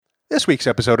This week's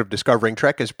episode of Discovering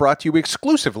Trek is brought to you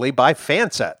exclusively by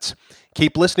Fansets.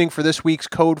 Keep listening for this week's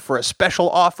code for a special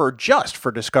offer just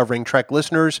for Discovering Trek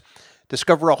listeners.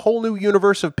 Discover a whole new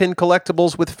universe of pin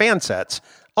collectibles with Fansets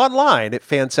online at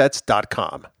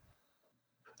fansets.com.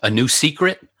 A new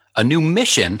secret, a new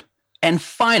mission, and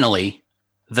finally,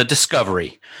 the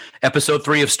Discovery. Episode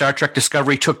 3 of Star Trek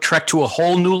Discovery took Trek to a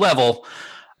whole new level.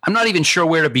 I'm not even sure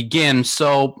where to begin,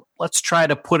 so let's try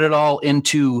to put it all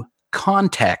into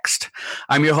context.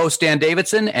 I'm your host, Dan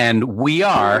Davidson, and we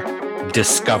are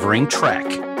Discovering Trek.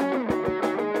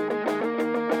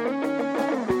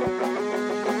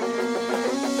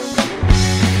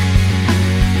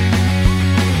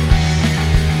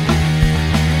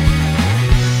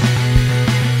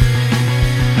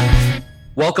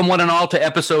 Welcome one and all to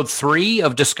episode 3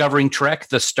 of Discovering Trek,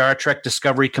 the Star Trek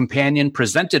Discovery Companion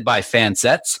presented by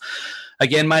Fansets.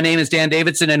 Again, my name is Dan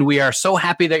Davidson, and we are so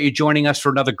happy that you're joining us for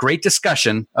another great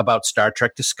discussion about Star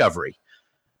Trek Discovery.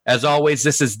 As always,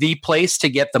 this is the place to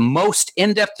get the most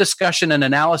in-depth discussion and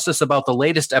analysis about the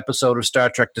latest episode of Star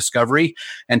Trek Discovery.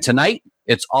 And tonight,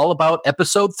 it's all about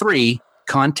episode 3,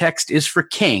 Context is for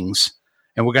Kings.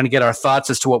 And we're going to get our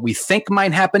thoughts as to what we think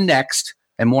might happen next.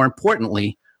 And more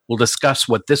importantly, we'll discuss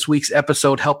what this week's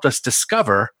episode helped us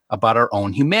discover about our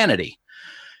own humanity.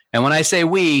 And when I say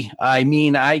we, I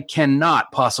mean I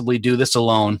cannot possibly do this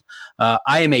alone.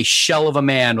 I am a shell of a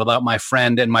man without my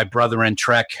friend and my brother in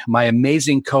Trek, my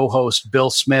amazing co-host, Bill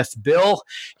Smith. Bill,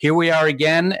 here we are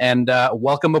again, and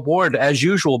welcome aboard, as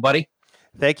usual, buddy.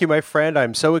 Thank you, my friend.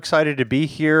 I'm so excited to be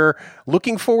here.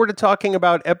 Looking forward to talking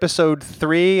about episode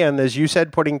 3, and as you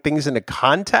said, putting things into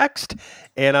context.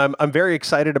 And I'm very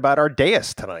excited about our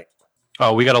dais tonight.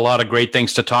 Oh, we got a lot of great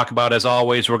things to talk about. As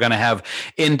always, we're going to have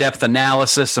in-depth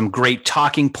analysis, some great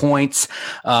talking points,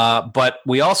 but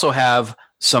we also have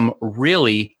some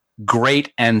really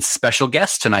great and special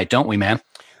guests tonight, don't we, man?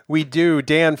 We do.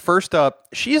 Dan, first up,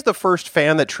 she's the first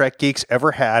fan that Trek Geeks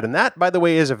ever had, and that, by the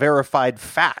way, is a verified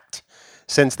fact.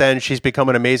 Since then, she's become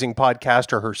an amazing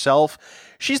podcaster herself.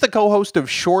 She's the co-host of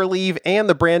Shore Leave and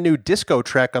the brand new Disco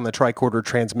Trek on the Tricorder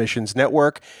Transmissions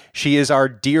Network. She is our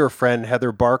dear friend,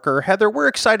 Heather Barker. Heather, we're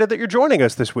excited that you're joining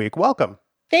us this week. Welcome.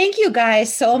 Thank you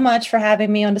guys so much for having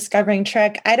me on Discovering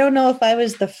Trek. I don't know if I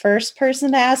was the first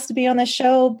person to ask to be on the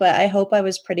show, but I hope I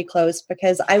was pretty close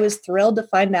because I was thrilled to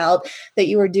find out that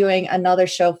you were doing another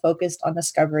show focused on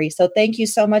Discovery. So thank you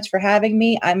so much for having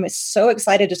me. I'm so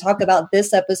excited to talk about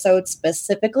this episode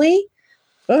specifically.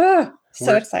 We're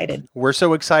excited. We're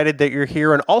so excited that you're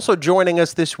here. And also joining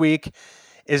us this week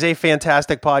is a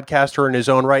fantastic podcaster in his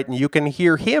own right, and you can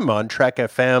hear him on Trek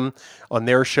FM on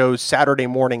their show Saturday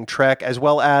Morning Trek, as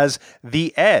well as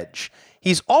The Edge.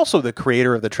 He's also the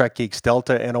creator of the Trek Geeks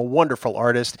Delta and a wonderful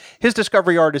artist. His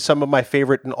Discovery art is some of my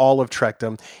favorite in all of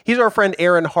Trekdom. He's our friend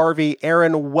Aaron Harvey.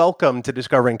 Aaron, welcome to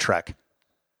Discovering Trek.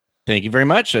 Thank you very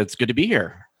much. It's good to be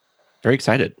here. Very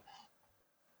excited.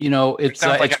 You know, it's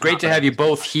great to have you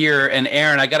both here. And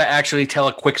Aaron, I got to actually tell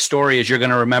a quick story, as you're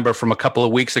going to remember from a couple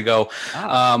of weeks ago.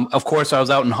 Of course, I was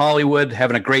out in Hollywood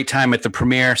having a great time at the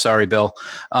premiere. Sorry, Bill.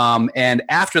 And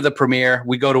after the premiere,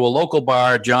 we go to a local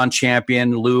bar. John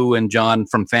Champion, Lou, and John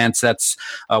from Fansets.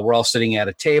 We're all sitting at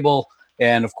a table.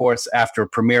 And of course, after a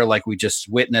premiere like we just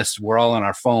witnessed, we're all on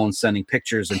our phones sending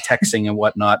pictures and texting and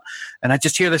whatnot. And I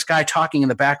just hear this guy talking in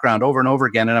the background over and over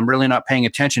again. And I'm really not paying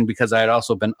attention because I had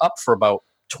also been up for about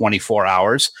 24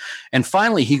 hours. And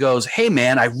finally he goes, "Hey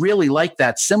man, I really like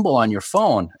that symbol on your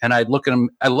phone." And I look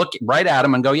right at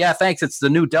him and go, "Yeah, thanks. It's the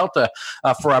new Delta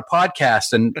for our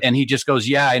podcast." And he just goes,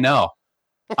 "Yeah, I know.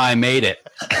 I made it."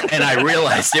 And I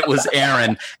realized it was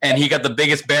Aaron, and he got the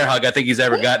biggest bear hug I think he's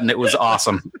ever gotten. It was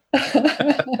awesome.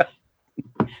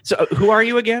 So who are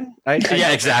you again?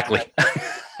 Yeah, exactly.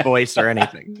 Voice or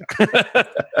anything.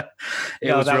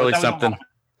 It was really something.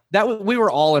 We were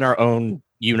all in our own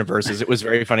universes. It was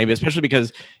very funny, especially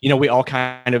because, you know, we all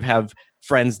kind of have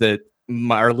friends that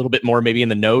are a little bit more maybe in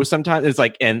the know sometimes. It's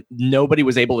like, and nobody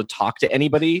was able to talk to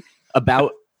anybody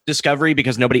about Discovery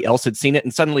because nobody else had seen it.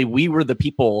 And suddenly we were the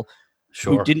people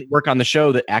who didn't work on the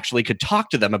show that actually could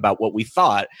talk to them about what we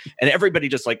thought. And everybody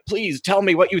just like, "Please tell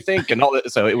me what you think," and all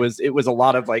that. So it was a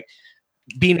lot of like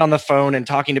being on the phone and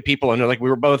talking to people, and like we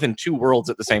were both in two worlds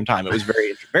at the same time. It was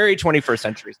very, very 21st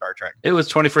century Star Trek. It was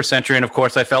 21st century, and of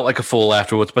course, I felt like a fool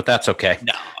afterwards, but that's okay.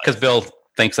 No, because Bill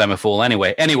thinks I'm a fool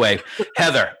anyway. Anyway,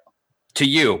 Heather, to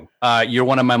you, you're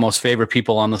one of my most favorite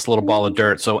people on this little ball of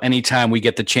dirt. So anytime we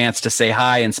get the chance to say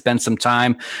hi and spend some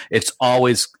time, it's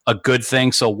always a good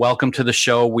thing. So welcome to the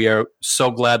show. We are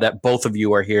so glad that both of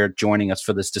you are here joining us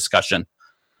for this discussion.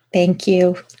 Thank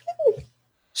you.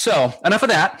 So enough of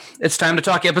that. It's time to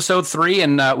talk episode 3,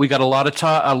 and we got a lot to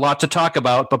talk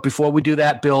about. But before we do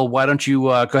that, Bill, why don't you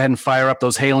go ahead and fire up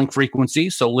those hailing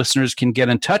frequencies so listeners can get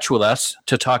in touch with us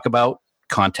to talk about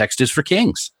Context is for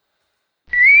Kings.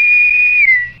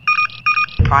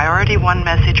 Priority 1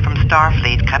 message from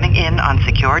Starfleet coming in on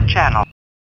secured channel.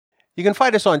 You can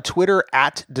find us on Twitter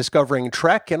at Discovering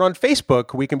Trek, and on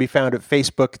Facebook, we can be found at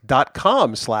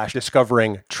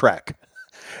facebook.com/Discovering Trek.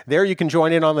 There you can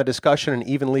join in on the discussion and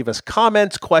even leave us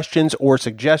comments, questions, or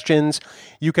suggestions.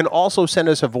 You can also send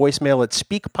us a voicemail at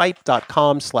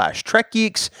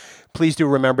speakpipe.com/TrekGeeks. Please do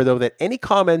remember, though, that any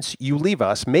comments you leave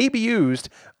us may be used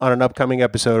on an upcoming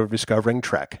episode of Discovering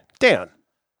Trek. Dan.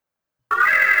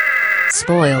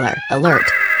 Spoiler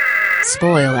alert.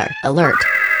 Spoiler alert.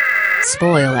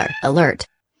 Spoiler alert.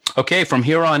 Okay, from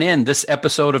here on in, this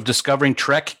episode of Discovering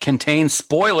Trek contains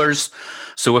spoilers.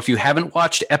 So if you haven't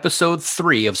watched episode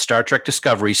 3 of Star Trek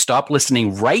Discovery, stop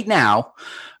listening right now.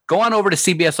 Go on over to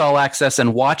CBS All Access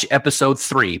and watch episode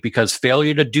 3, because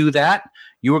failure to do that,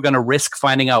 you are going to risk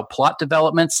finding out plot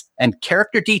developments and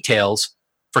character details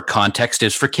for Context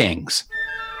is for Kings.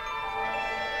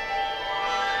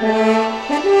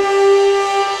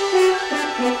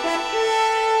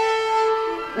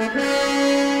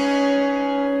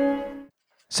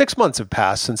 6 months have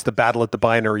passed since the battle at the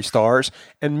Binary Stars,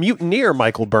 and mutineer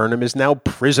Michael Burnham is now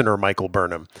prisoner Michael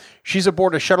Burnham. She's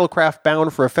aboard a shuttlecraft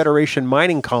bound for a Federation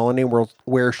mining colony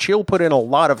where she'll put in a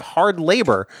lot of hard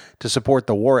labor to support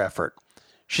the war effort.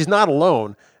 She's not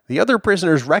alone. The other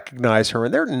prisoners recognize her,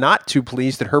 and they're not too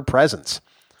pleased at her presence.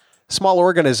 Small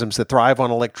organisms that thrive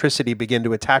on electricity begin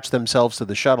to attach themselves to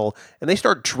the shuttle, and they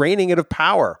start draining it of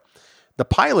power. The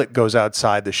pilot goes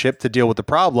outside the ship to deal with the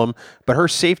problem, but her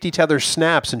safety tether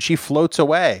snaps and she floats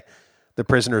away. The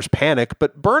prisoners panic,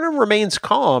 but Burnham remains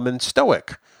calm and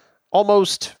stoic,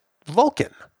 almost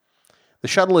Vulcan. The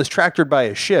shuttle is tractored by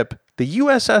a ship, the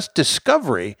USS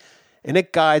Discovery, and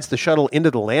it guides the shuttle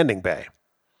into the landing bay.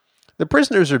 The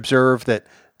prisoners observe that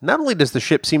not only does the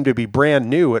ship seem to be brand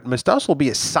new, it must also be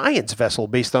a science vessel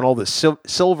based on all the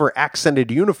silver accented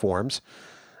uniforms,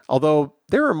 although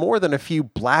there are more than a few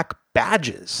black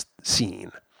badges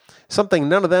seen, something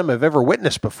none of them have ever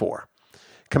witnessed before.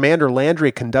 Commander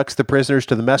Landry conducts the prisoners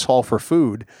to the mess hall for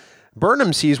food.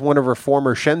 Burnham sees one of her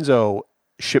former Shenzhou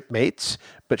shipmates,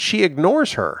 but she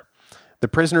ignores her. The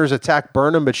prisoners attack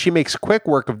Burnham, but she makes quick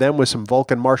work of them with some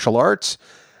Vulcan martial arts.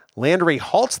 Landry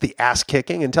halts the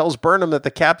ass-kicking and tells Burnham that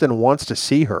the captain wants to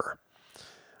see her.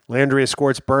 Landry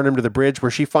escorts Burnham to the bridge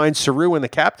where she finds Saru in the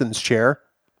captain's chair.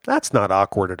 That's not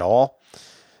awkward at all.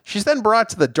 She's then brought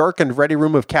to the darkened ready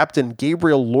room of Captain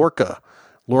Gabriel Lorca.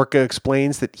 Lorca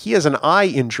explains that he has an eye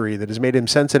injury that has made him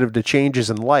sensitive to changes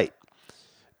in light.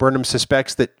 Burnham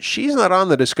suspects that she's not on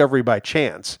the Discovery by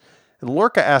chance, and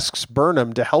Lorca asks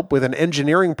Burnham to help with an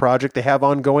engineering project they have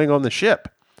ongoing on the ship.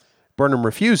 Burnham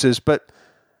refuses, but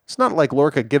it's not like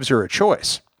Lorca gives her a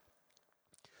choice.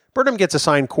 Burnham gets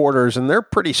assigned quarters, and they're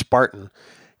pretty Spartan.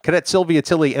 Cadet Sylvia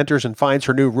Tilly enters and finds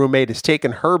her new roommate has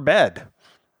taken her bed.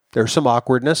 There's some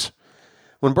awkwardness.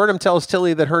 When Burnham tells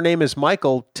Tilly that her name is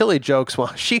Michael, Tilly jokes,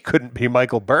 well, she couldn't be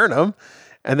Michael Burnham,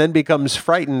 and then becomes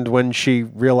frightened when she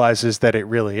realizes that it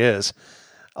really is.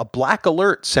 A black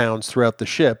alert sounds throughout the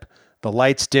ship. The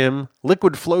lights dim.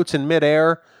 Liquid floats in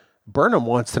midair. Burnham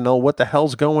wants to know what the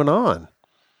hell's going on.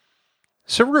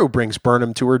 Saru brings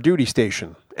Burnham to her duty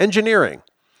station, engineering.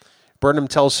 Burnham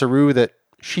tells Saru that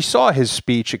she saw his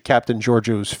speech at Captain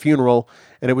Georgiou's funeral,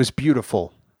 and it was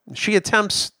beautiful. She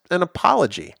attempts an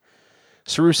apology.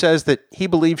 Saru says that he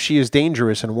believes she is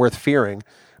dangerous and worth fearing,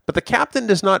 but the captain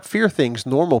does not fear things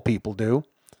normal people do.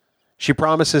 She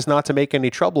promises not to make any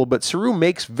trouble, but Saru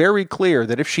makes very clear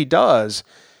that if she does,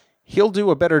 he'll do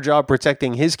a better job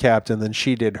protecting his captain than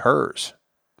she did hers.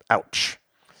 Ouch.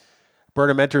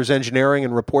 Burnham enters engineering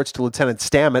and reports to Lieutenant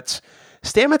Stamets.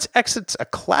 Stamets exits a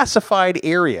classified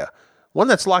area, one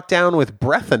that's locked down with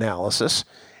breath analysis,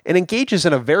 and engages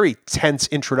in a very tense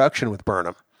introduction with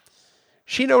Burnham.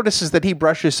 She notices that he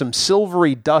brushes some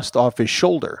silvery dust off his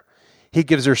shoulder. He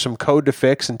gives her some code to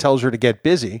fix and tells her to get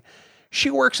busy. She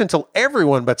works until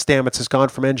everyone but Stamets has gone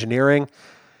from engineering,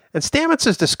 and Stamets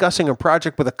is discussing a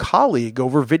project with a colleague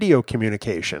over video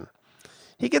communication.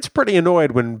 He gets pretty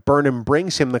annoyed when Burnham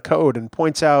brings him the code and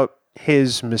points out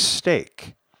his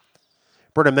mistake.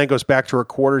 Burnham then goes back to her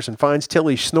quarters and finds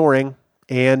Tilly snoring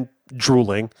and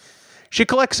drooling. She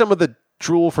collects some of the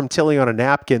drool from Tilly on a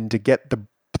napkin to get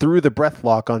through the breath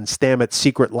lock on Stamets'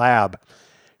 secret lab.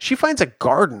 She finds a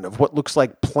garden of what looks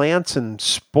like plants and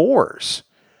spores.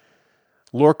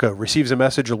 Lorca receives a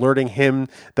message alerting him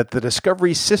that the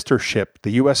Discovery's sister ship,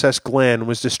 the USS Glenn,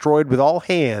 was destroyed with all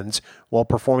hands while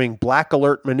performing Black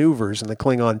Alert maneuvers in the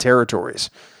Klingon territories.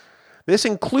 This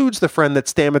includes the friend that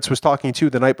Stamets was talking to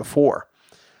the night before.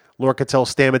 Lorca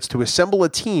tells Stamets to assemble a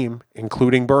team,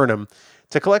 including Burnham,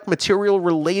 to collect material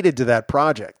related to that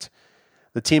project.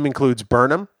 The team includes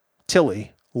Burnham,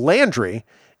 Tilly, Landry,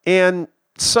 and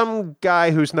some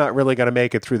guy who's not really going to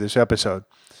make it through this episode.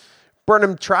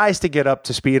 Burnham tries to get up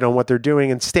to speed on what they're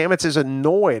doing, and Stamets is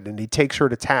annoyed, and he takes her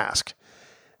to task.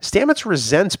 Stamets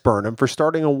resents Burnham for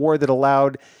starting a war that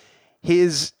allowed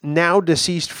his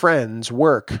now-deceased friend's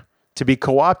work to be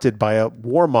co-opted by a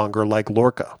warmonger like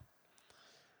Lorca.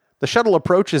 The shuttle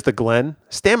approaches the Glenn.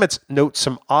 Stamets notes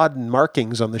some odd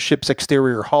markings on the ship's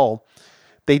exterior hull.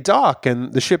 They dock,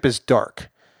 and the ship is dark.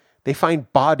 They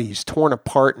find bodies torn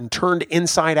apart and turned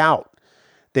inside out.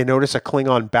 They notice a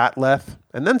Klingon bat'leth,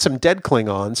 and then some dead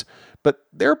Klingons, but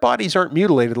their bodies aren't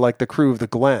mutilated like the crew of the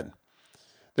Glenn.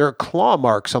 There are claw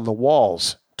marks on the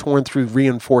walls, torn through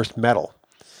reinforced metal.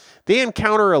 They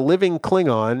encounter a living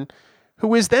Klingon,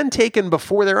 who is then taken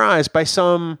before their eyes by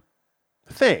some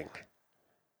thing.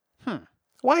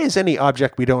 Why is any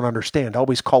object we don't understand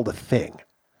always called a thing?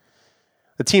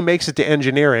 The team makes it to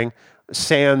engineering,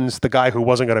 sans the guy who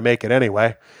wasn't going to make it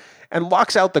anyway, and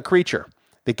locks out the creature.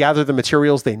 They gather the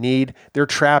materials they need. They're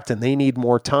trapped and they need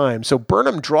more time. So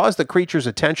Burnham draws the creature's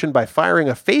attention by firing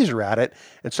a phaser at it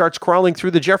and starts crawling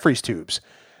through the Jeffries tubes.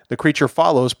 The creature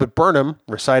follows, but Burnham,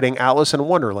 reciting Alice in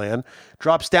Wonderland,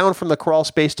 drops down from the crawl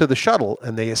space to the shuttle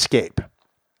and they escape.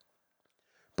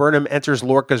 Burnham enters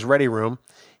Lorca's ready room.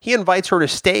 He invites her to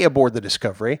stay aboard the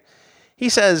Discovery. He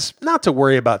says not to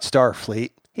worry about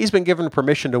Starfleet. He's been given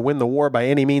permission to win the war by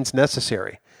any means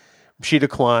necessary. She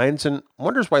declines and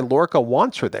wonders why Lorca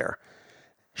wants her there.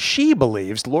 She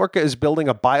believes Lorca is building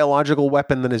a biological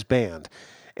weapon that is banned,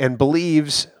 and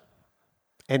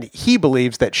he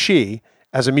believes that she,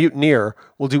 as a mutineer,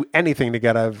 will do anything to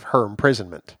get out of her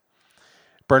imprisonment.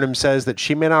 Burnham says that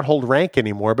she may not hold rank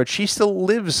anymore, but she still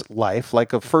lives life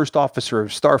like a first officer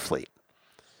of Starfleet.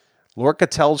 Lorca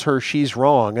tells her she's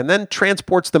wrong and then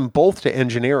transports them both to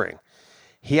engineering.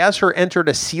 He has her enter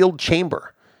a sealed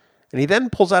chamber, and he then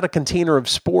pulls out a container of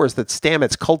spores that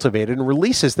Stamets cultivated and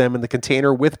releases them in the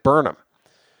container with Burnham.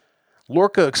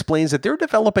 Lorca explains that they're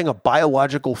developing a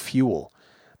biological fuel.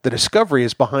 The Discovery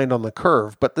is behind on the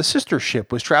curve, but the sister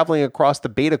ship was traveling across the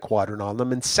Beta Quadrant on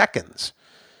them in seconds.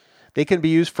 They can be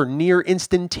used for near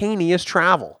instantaneous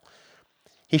travel.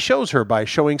 He shows her by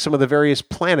showing some of the various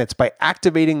planets by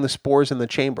activating the spores in the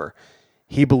chamber.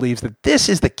 He believes that this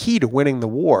is the key to winning the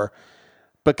war,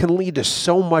 but can lead to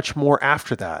so much more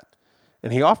after that.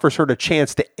 And he offers her the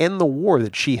chance to end the war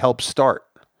that she helped start.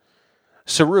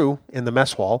 Saru, in the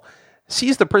mess hall,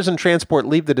 sees the prison transport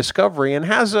leave the Discovery and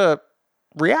has a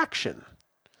reaction.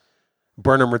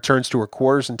 Burnham returns to her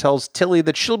quarters and tells Tilly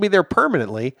that she'll be there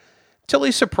permanently.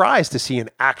 Tilly's surprised to see an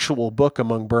actual book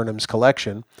among Burnham's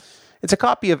collection. It's a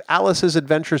copy of Alice's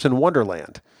Adventures in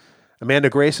Wonderland. Amanda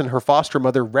Grace and her foster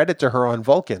mother read it to her on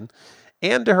Vulcan,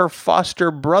 and to her foster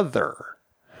brother.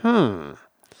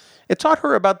 It taught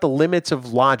her about the limits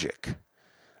of logic.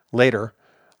 Later,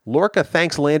 Lorca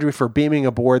thanks Landry for beaming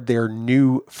aboard their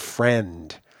new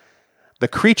friend. The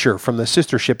creature from the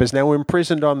sister ship is now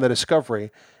imprisoned on the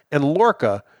Discovery, and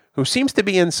Lorca, who seems to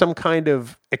be in some kind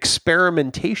of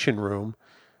experimentation room,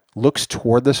 looks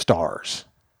toward the stars.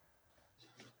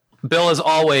 Bill, as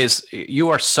always, you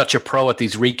are such a pro at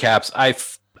these recaps. I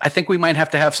think we might have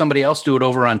to have somebody else do it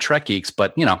over on Trek Geeks,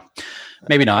 but,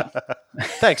 maybe not.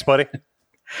 Thanks, buddy.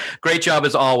 Great job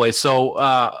as always. So,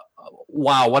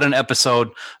 wow, what an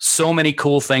episode. So many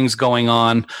cool things going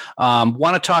on.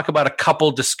 Want to talk about a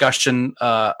couple discussion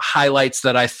highlights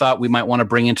that I thought we might want to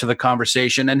bring into the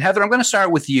conversation. And Heather, I'm going to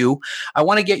start with you. I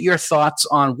want to get your thoughts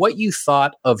on what you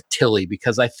thought of Tilly,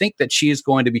 because I think that she is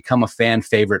going to become a fan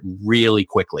favorite really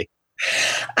quickly.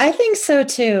 I think so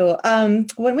too.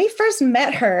 When we first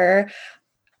met her,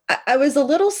 I was a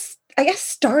little,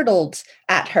 startled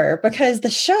at her because the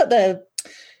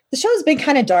show's been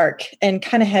kind of dark and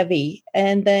kind of heavy.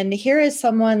 And then here is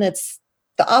someone that's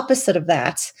the opposite of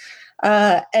that.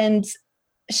 And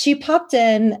she popped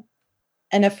in,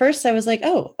 and at first I was like,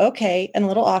 oh, okay, and a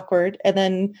little awkward. And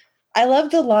then I love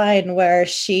the line where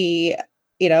she,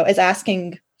 is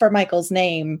asking for Michael's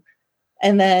name.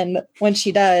 And then when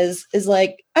she does, is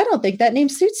like, I don't think that name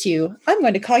suits you. I'm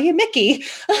going to call you Mickey. He's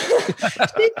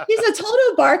a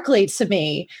total Barclay to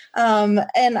me.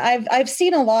 And I've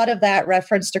seen a lot of that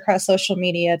referenced across social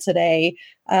media today.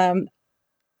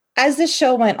 As this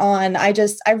show went on, I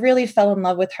really fell in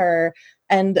love with her.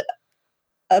 And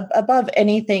above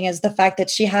anything is the fact that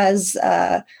she has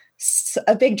a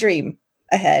big dream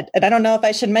ahead. And I don't know if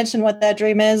I should mention what that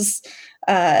dream is.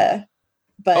 But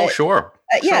sure.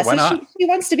 Yeah, why not? She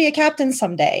wants to be a captain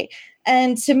someday.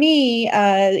 And to me,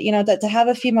 that to have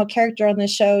a female character on the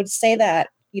show, to say that,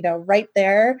 right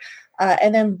there,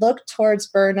 and then look towards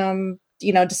Burnham,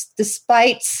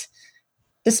 despite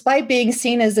being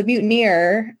seen as a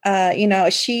mutineer,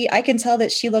 I can tell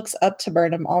that she looks up to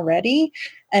Burnham already.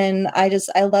 And I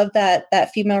love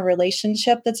that female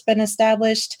relationship that's been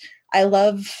established. I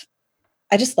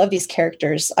just love these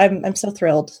characters. I'm so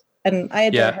thrilled. And I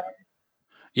adore her.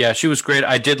 Yeah, she was great.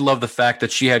 I did love the fact that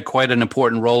she had quite an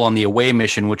important role on the away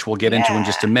mission, which we'll get into in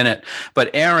just a minute. But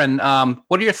Aaron,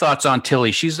 what are your thoughts on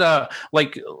Tilly? She's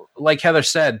like Heather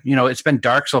said, it's been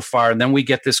dark so far, and then we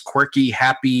get this quirky,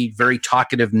 happy, very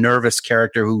talkative, nervous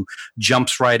character who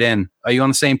jumps right in. Are you on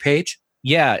the same page?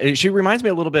 Yeah, she reminds me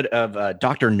a little bit of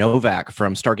Dr. Novak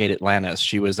from Stargate Atlantis.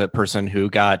 She was a person who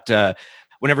got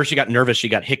whenever she got nervous, she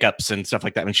got hiccups and stuff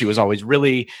like that. And she was always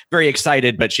really very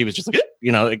excited, but she was just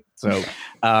so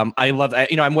I love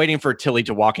that. I'm waiting for Tilly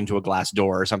to walk into a glass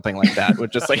door or something like that.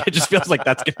 Which just it just feels like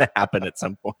that's going to happen at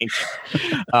some point.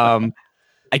 I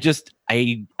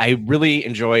really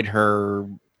enjoyed her.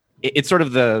 It's sort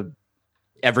of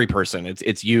every person.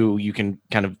 It's you can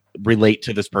kind of relate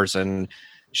to this person.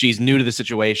 She's new to the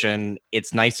situation.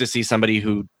 It's nice to see somebody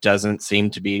who doesn't seem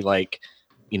to be like,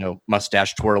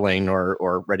 mustache twirling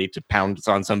or ready to pounce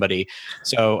on somebody.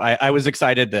 So I was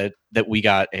excited that we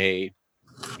got a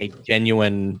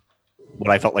genuine,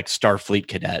 what I felt like Starfleet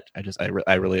cadet.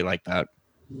 I really like that.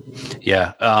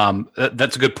 Yeah,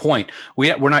 that's a good point.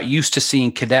 We're not used to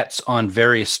seeing cadets on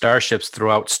various starships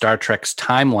throughout Star Trek's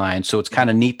timeline, so it's kind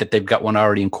of neat that they've got one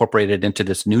already incorporated into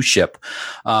this new ship.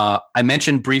 I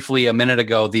mentioned briefly a minute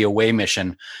ago the away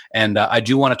mission, and I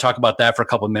do want to talk about that for a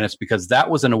couple of minutes because that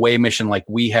was an away mission like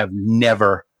we have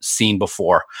never seen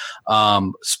before.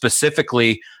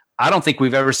 Specifically, I don't think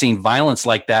we've ever seen violence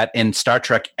like that in Star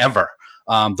Trek ever.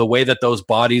 The way that those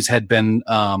bodies had been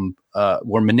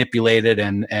were manipulated,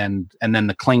 and then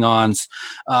the Klingons.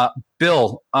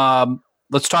 Bill,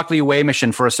 let's talk the away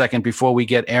mission for a second before we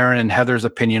get Aaron and Heather's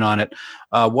opinion on it.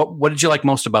 What did you like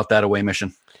most about that away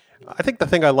mission? I think the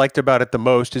thing I liked about it the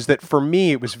most is that for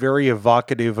me, it was very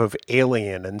evocative of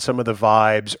Alien and some of the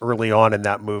vibes early on in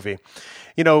that movie.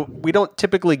 We don't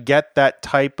typically get that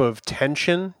type of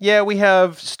tension. Yeah, we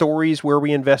have stories where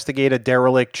we investigate a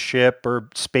derelict ship or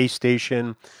space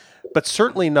station, but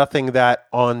certainly nothing that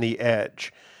on the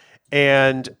edge.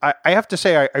 And I have to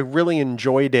say, I really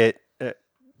enjoyed it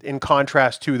in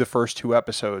contrast to the first two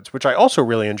episodes, which I also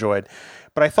really enjoyed.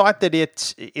 But I thought that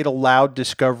it allowed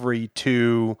Discovery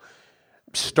to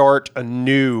start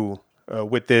anew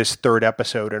with this third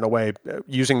episode in a way,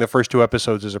 using the first two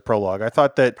episodes as a prologue. I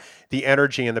thought that the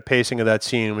energy and the pacing of that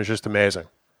scene was just amazing.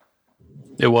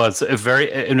 It was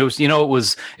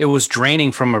it was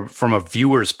draining from a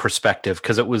viewer's perspective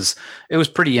because it was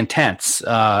pretty intense.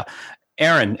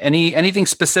 Aaron, anything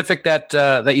specific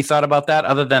that you thought about that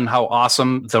other than how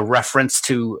awesome the reference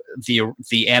to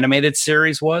the animated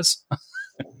series was?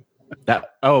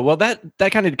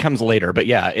 that kind of comes later, but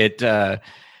yeah,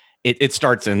 it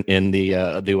starts in the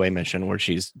away mission where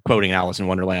she's quoting Alice in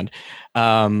Wonderland.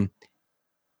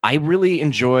 I really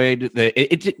enjoyed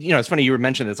it's funny you were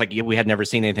mentioning it's like we had never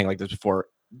seen anything like this before.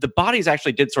 The bodies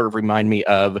actually did sort of remind me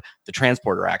of the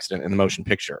transporter accident in the motion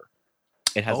picture.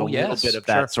 It has little bit of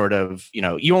that sort of,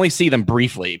 you only see them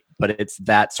briefly, but it's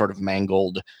that sort of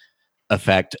mangled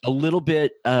effect. A little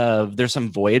bit of, there's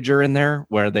some Voyager in there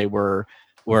where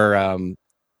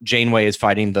Janeway is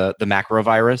fighting the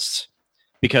macrovirus,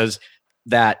 because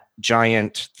that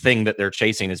giant thing that they're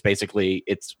chasing is basically,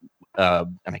 it's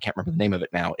and I can't remember the name of it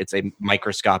now. It's a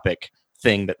microscopic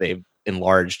thing that they've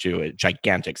enlarged to a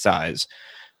gigantic size.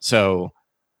 So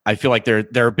I feel like there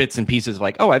are bits and pieces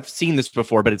like, oh, I've seen this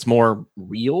before, but it's more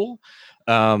real.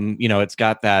 It's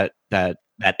got that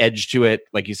edge to it.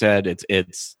 Like you said,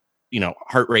 it's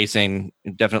heart racing.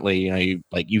 Definitely,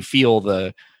 you feel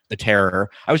the terror.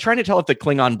 I was trying to tell if the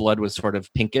Klingon blood was sort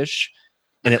of pinkish,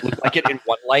 and it looked like it in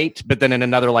one light, but then in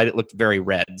another light it looked very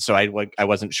red. So I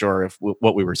wasn't sure if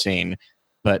what we were seeing.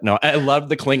 But no, I love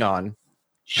the Klingon.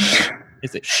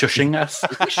 Is it shushing us?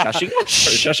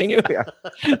 Shushing you? Yeah.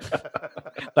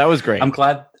 That was great. I'm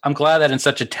glad that in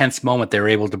such a tense moment they were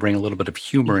able to bring a little bit of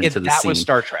humor into the scene. That was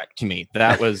Star Trek to me.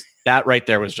 That right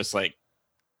there was just like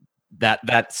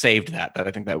that saved that. That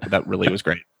I think that really was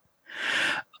great.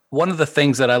 One of the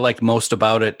things that I liked most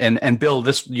about it, and Bill,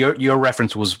 your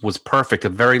reference was perfect. A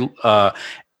very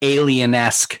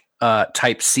alien-esque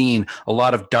type scene, a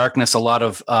lot of darkness, a lot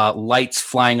of lights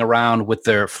flying around with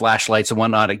their flashlights and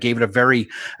whatnot. It gave it a very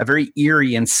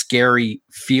eerie and scary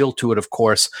feel to it. Of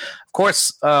course,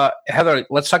 Heather,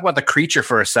 let's talk about the creature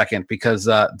for a second, because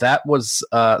that was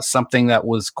something that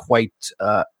was quite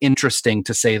interesting,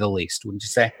 to say the least. Wouldn't you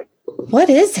say? What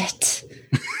is it?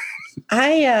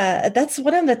 That's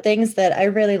one of the things that I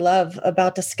really love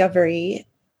about Discovery,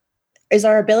 is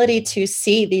our ability to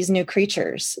see these new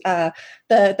creatures.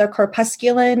 The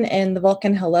Corpusculan and the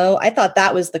Vulcan Hello, I thought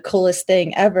that was the coolest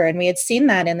thing ever. And we had seen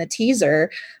that in the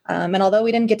teaser. And although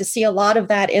we didn't get to see a lot of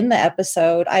that in the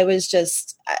episode, I'm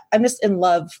just in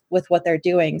love with what they're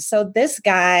doing. So this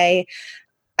guy,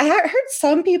 I heard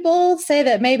some people say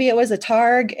that maybe it was a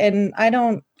Targ, and I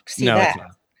don't see that.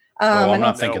 I'm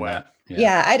not thinking that.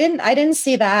 Yeah, I didn't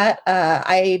see that.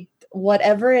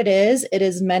 Whatever it is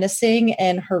menacing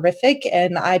and horrific,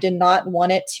 and I did not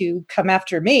want it to come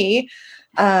after me.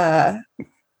 And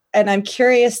I'm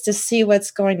curious to see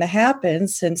what's going to happen,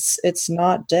 since it's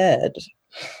not dead.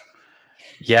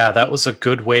 Yeah, that was a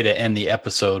good way to end the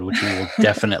episode, which we will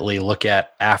definitely look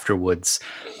at afterwards.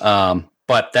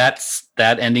 But that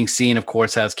ending scene, of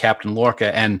course, has Captain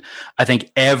Lorca, and I think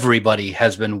everybody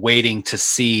has been waiting to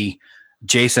see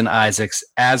Jason Isaacs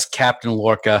as Captain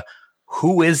Lorca.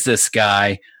 Who is this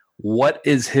guy? What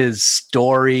is his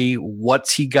story?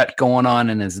 What's he got going on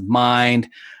in his mind?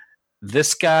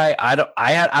 This guy, I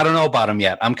don't know about him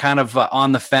yet. I'm kind of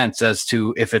on the fence as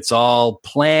to if it's all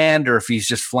planned or if he's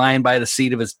just flying by the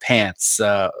seat of his pants.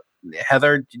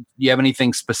 Heather, do you have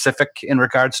anything specific in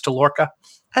regards to Lorca?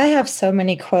 I have so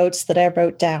many quotes that I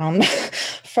wrote down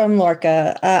from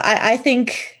Lorca. I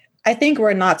think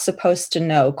we're not supposed to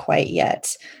know quite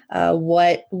yet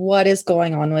what is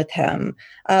going on with him.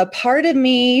 Part of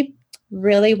me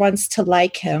really wants to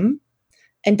like him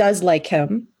and does like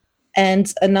him.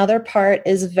 And another part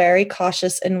is very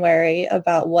cautious and wary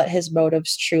about what his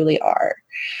motives truly are.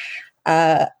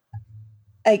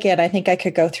 Again, I think I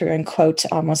could go through and quote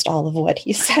almost all of what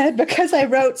he said, because I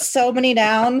wrote so many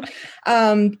down.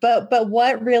 But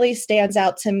what really stands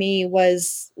out to me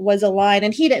was a line,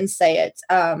 and he didn't say it,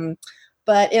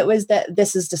 but it was that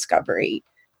this is Discovery.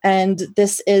 And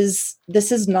this is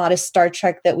not a Star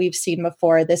Trek that we've seen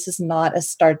before. This is not a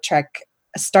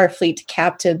Starfleet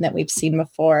captain that we've seen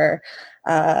before.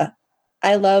 I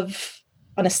love,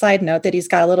 on a side note, that he's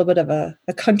got a little bit of a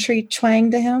country twang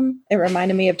to him. It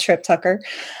reminded me of Trip Tucker.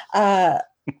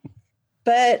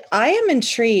 But I am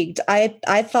intrigued.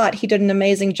 I thought he did an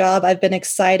amazing job. I've been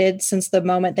excited since the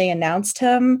moment they announced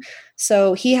him.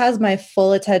 So he has my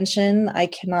full attention. I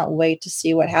cannot wait to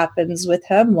see what happens with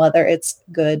him, whether it's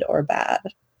good or bad.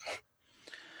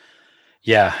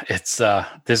 Yeah, it's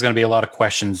there's going to be a lot of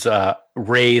questions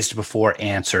raised before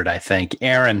answered, I think.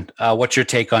 Aaron, what's your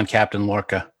take on Captain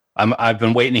Lorca? I've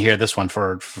been waiting to hear this one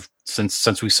for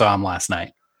since we saw him last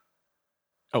night.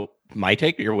 Oh, my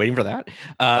take? You're waiting for that?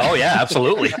 Oh yeah,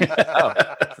 absolutely.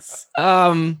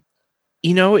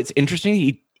 It's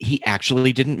interesting. He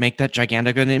actually didn't make that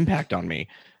gigantic an impact on me.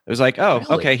 It was like, oh,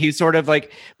 really? Okay. He's sort of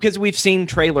like, because we've seen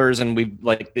trailers and we've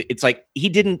like, it's like he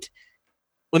didn't.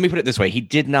 Let me put it this way: he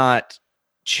did not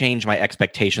change my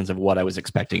expectations of what I was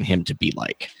expecting him to be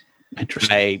like.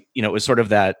 Interesting. It was sort of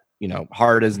that,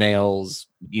 hard as nails.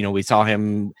 We saw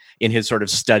him in his sort of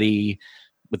study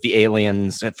with the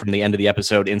aliens from the end of the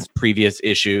episode in previous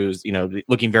issues,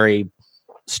 looking very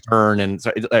stern and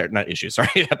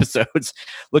episodes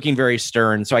looking very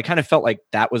stern. So I kind of felt like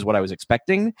that was what I was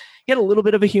expecting. He had a little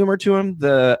bit of a humor to him.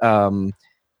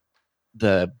 The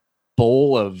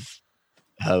bowl of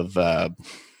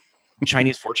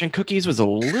Chinese fortune cookies was a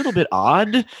little bit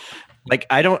odd. Like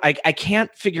I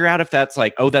can't figure out if that's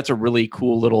like, oh, that's a really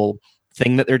cool little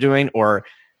thing that they're doing, or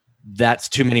that's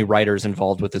too many writers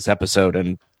involved with this episode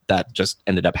and that just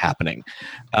ended up happening.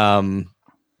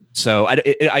 So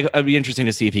I'd be interesting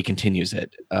to see if he continues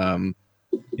it.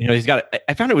 He's got,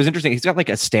 I found it was interesting. He's got like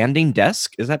a standing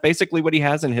desk. Is that basically what he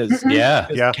has in his,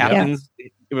 his captain's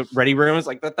ready room? It's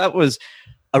like that was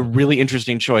a really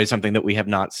interesting choice. Something that we have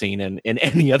not seen in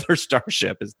any other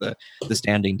starship is the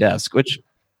standing desk, which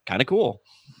kind of cool.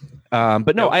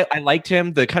 But no, I liked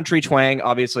him. The country twang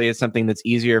obviously is something that's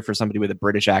easier for somebody with a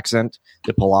British accent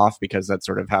to pull off, because that's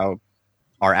sort of how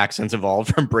our accents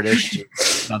evolved from British to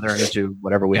Southern to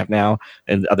whatever we have now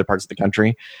in other parts of the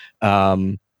country.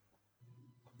 So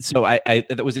I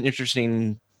that was an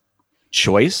interesting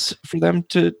choice for them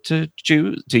to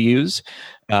use.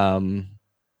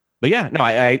 But yeah, no,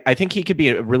 I think he could be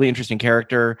a really interesting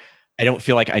character. I don't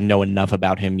feel like I know enough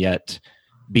about him yet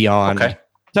beyond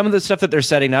some of the stuff that they're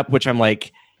setting up, which I'm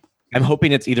like, I'm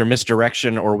hoping it's either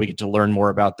misdirection or we get to learn more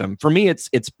about them. For me, it's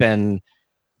funny.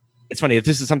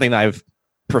 This is something that I've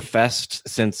professed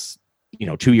since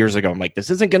 2 years ago. I'm like, this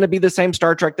isn't going to be the same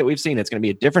Star Trek that we've seen. It's going to be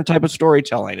a different type of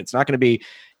storytelling. It's not going to be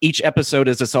each episode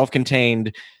is a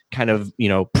self-contained kind of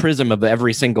prism of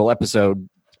every single episode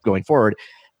going forward.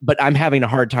 But I'm having a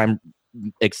hard time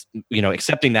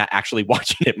accepting that, actually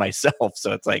watching it myself.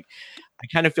 So it's like I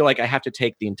kind of feel like I have to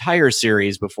take the entire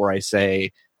series before I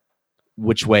say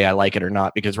which way I like it or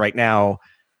not, because right now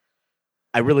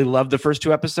I really love the first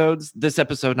 2 episodes. This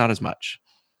episode, not as much.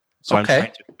 So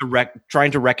okay. I'm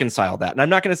trying to reconcile that. And I'm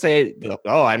not going to say,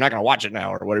 I'm not going to watch it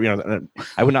now or whatever.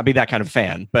 I would not be that kind of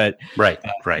fan. But right.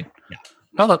 Yeah.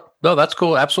 No, that's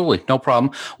cool. Absolutely. No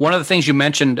problem. One of the things you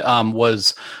mentioned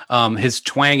was his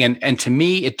twang. And to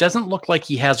me, it doesn't look like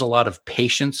he has a lot of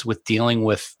patience with dealing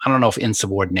with, I don't know if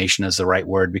insubordination is the right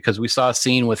word, because we saw a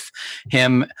scene with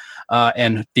him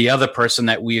and the other person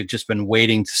that we have just been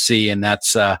waiting to see, and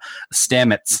that's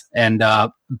Stamets. And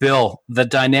Bill, the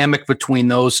dynamic between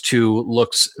those two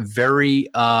looks very,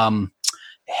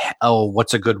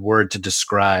 what's a good word to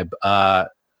describe?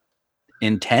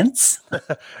 Intense,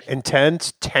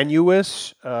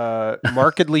 tenuous,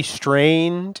 markedly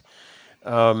strained.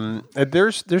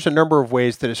 There's a number of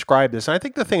ways to describe this. And I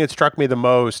think the thing that struck me the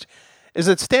most is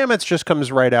that Stamets just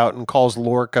comes right out and calls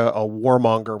Lorca a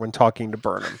warmonger when talking to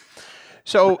Burnham.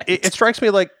 So right. it strikes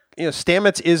me like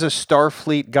Stamets is a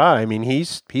Starfleet guy. I mean,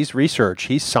 he's research,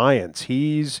 he's science,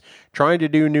 he's trying to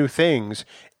do new things,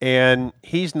 and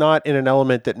he's not in an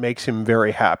element that makes him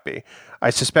very happy. I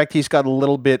suspect he's got a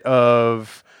little bit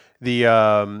of the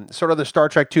sort of the Star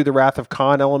Trek II, The Wrath of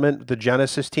Khan element, the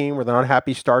Genesis team, where they're not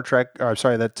happy that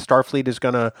Starfleet is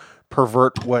going to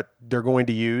pervert what they're going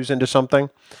to use into something.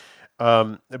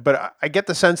 But I get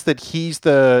the sense that he's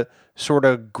the sort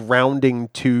of grounding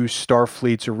to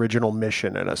Starfleet's original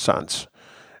mission in a sense.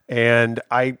 And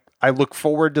I look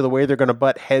forward to the way they're going to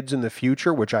butt heads in the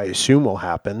future, which I assume will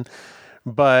happen.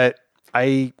 But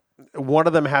one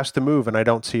of them has to move, and I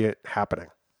don't see it happening.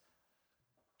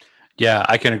 Yeah,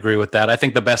 I can agree with that. I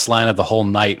think the best line of the whole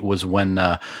night was when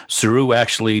Saru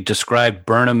actually described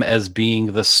Burnham as being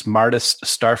the smartest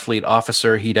Starfleet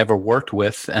officer he'd ever worked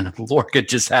with, and Lorca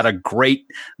just had a great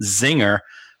zinger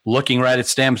looking right at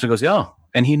Stamets and goes, "Oh,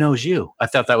 and he knows you." I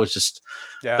thought that was just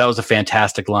that was a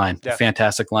fantastic line. Yeah.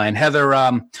 Fantastic line.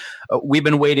 Heather, we've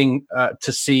been waiting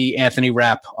to see Anthony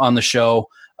Rapp on the show.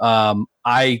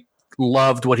 I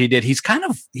loved what he did. He's kind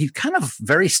of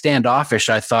very standoffish,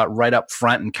 I thought, right up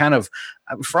front, and kind of,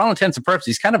 for all intents and purposes,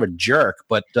 he's kind of a jerk.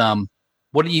 But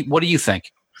what do you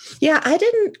think? Yeah, I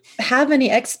didn't have any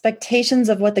expectations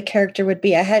of what the character would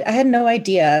be. I had no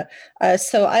idea.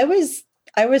 So I was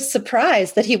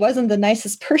surprised that he wasn't the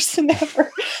nicest person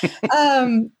ever.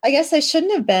 I guess I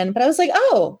shouldn't have been, but I was like,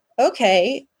 oh,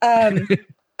 okay.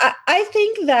 I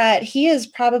think that he is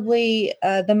probably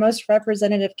the most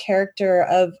representative character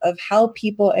of how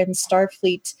people in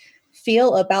Starfleet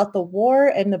feel about the war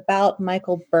and about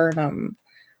Michael Burnham.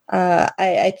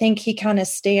 I think he kind of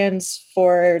stands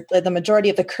for the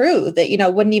majority of the crew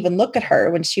that, wouldn't even look at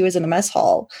her when she was in the mess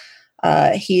hall.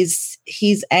 He's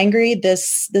angry.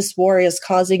 This war is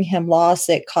causing him loss.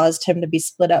 It caused him to be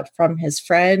split up from his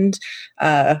friend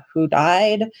who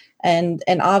died. And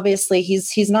obviously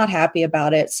he's not happy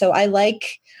about it. So I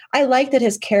like that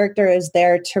his character is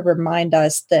there to remind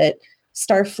us that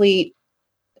Starfleet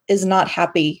is not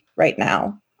happy right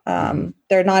now.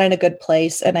 They're not in a good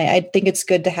place. And I think it's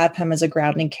good to have him as a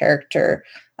grounding character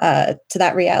to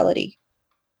that reality.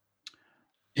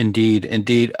 Indeed.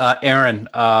 Aaron,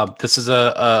 this is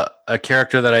a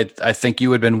character that I think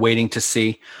you had been waiting to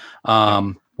see.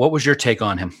 What was your take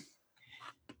on him?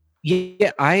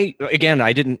 Yeah, I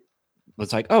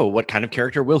was like, oh, what kind of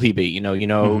character will he be?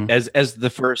 Mm-hmm. as the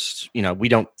first, we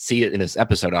don't see it in this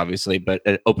episode, obviously, but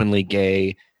an openly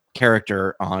gay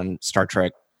character on Star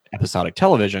Trek episodic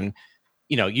television,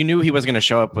 you knew he was going to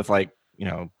show up with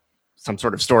some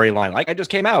sort of storyline, like I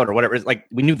just came out or whatever. Like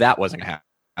we knew that wasn't going to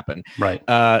happen. Right.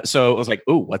 So it was like,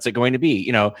 ooh, what's it going to be?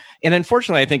 And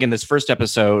unfortunately, I think in this first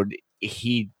episode,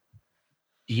 he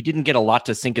didn't get a lot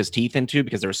to sink his teeth into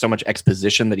because there was so much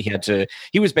exposition that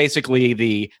he was basically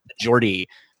the Geordi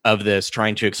of this,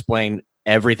 trying to explain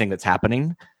everything that's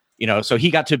happening, so he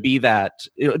got to be that,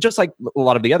 just like a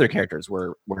lot of the other characters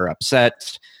were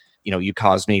upset. You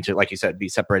caused me to, like you said, be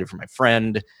separated from my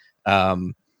friend.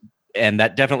 And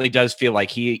that definitely does feel like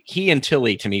he and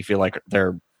Tilly, to me, feel like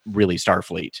they're really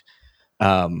Starfleet.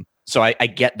 So I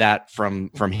get that from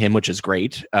him, which is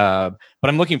great. But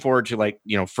I'm looking forward to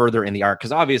further in the arc,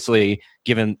 because obviously,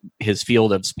 given his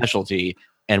field of specialty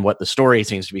and what the story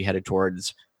seems to be headed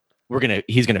towards,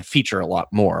 he's gonna feature a lot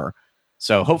more.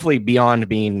 So hopefully, beyond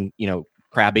being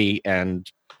crabby and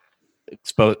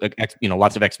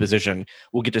lots of exposition,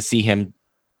 we'll get to see him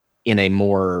in a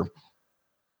more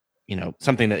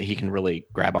something that he can really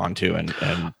grab onto and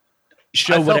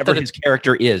show whatever his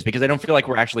character is, because I don't feel like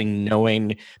we're actually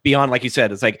knowing beyond, like you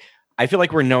said, it's like I feel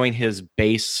like we're knowing his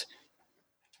base,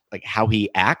 like how he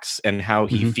acts and how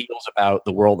he feels about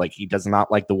the world. Like he does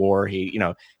not like the war. He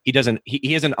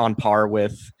isn't on par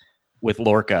with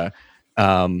Lorca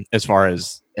as far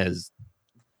as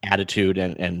attitude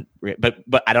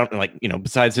but I don't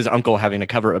besides his uncle having a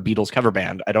Beatles cover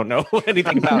band, I don't know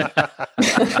anything about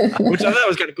it. Which I thought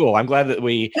was kind of cool. I'm glad that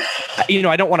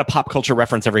I don't want a pop culture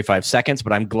reference every 5 seconds,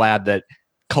 but I'm glad that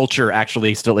culture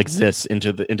actually still exists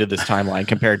into this timeline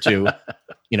compared to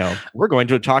we're going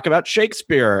to talk about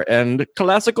Shakespeare and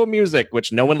classical music,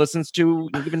 which no one listens to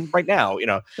even right now.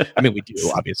 I mean, we do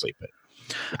obviously, but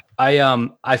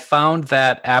I found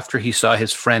that after he saw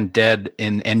his friend dead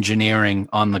in engineering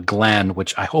on the Glen,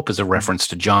 which I hope is a reference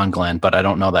to John Glenn, but I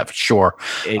don't know that for sure.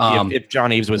 If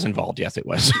John Eaves was involved, yes, it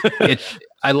was.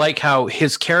 I like how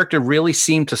his character really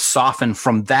seemed to soften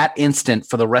from that instant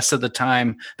for the rest of the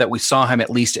time that we saw him,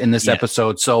 at least in this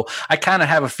episode. So I kind of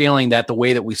have a feeling that the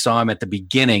way that we saw him at the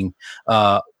beginning,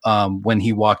 when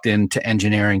he walked into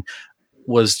engineering,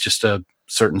 was just a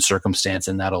certain circumstance,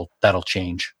 and that'll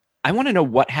change. I want to know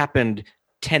what happened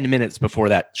 10 minutes before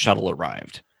that shuttle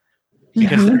arrived,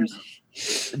 because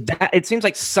it seems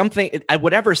like something,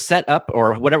 whatever set up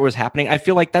or whatever was happening, I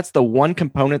feel like that's the one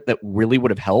component that really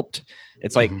would have helped.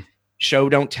 It's like, show,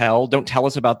 don't tell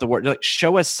us about the war. Like,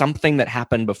 show us something that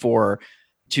happened before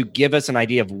to give us an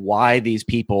idea of why these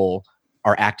people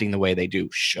are acting the way they do.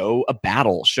 Show a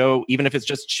battle, even if it's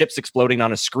just ships exploding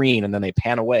on a screen and then they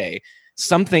pan away,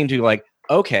 something to like,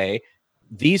 okay,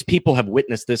 these people have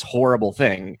witnessed this horrible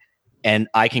thing, and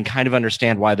I can kind of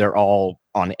understand why they're all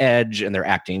on edge and they're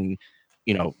acting,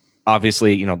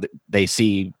 obviously, they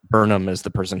see Burnham as the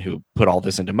person who put all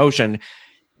this into motion.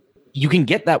 You can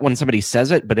get that when somebody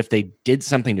says it, but if they did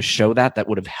something to show that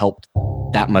would have helped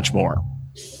that much more,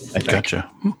 I think. Gotcha.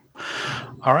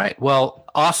 All right. Well,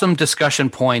 awesome discussion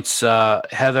points,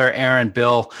 Heather, Aaron,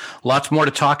 Bill. Lots more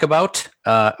to talk about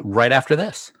right after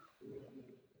this.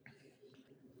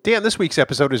 Dan, this week's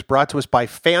episode is brought to us by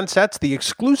Fansets, the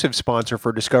exclusive sponsor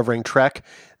for Discovering Trek.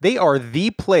 They are the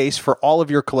place for all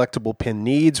of your collectible pin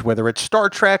needs, whether it's Star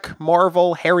Trek,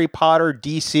 Marvel, Harry Potter,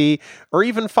 DC, or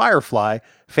even Firefly.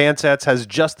 Fansets has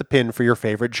just the pin for your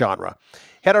favorite genre.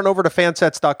 Head on over to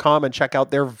fansets.com and check out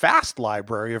their vast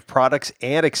library of products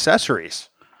and accessories.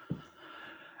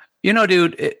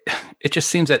 Dude, it just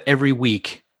seems that every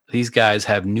week these guys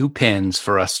have new pins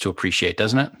for us to appreciate,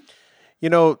 doesn't it?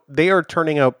 They are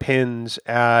turning out pins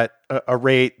at a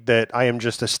rate that I am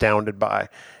just astounded by.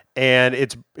 And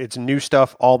it's new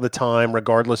stuff all the time,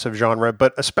 regardless of genre,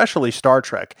 but especially Star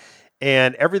Trek.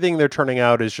 And everything they're turning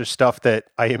out is just stuff that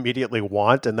I immediately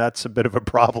want, and that's a bit of a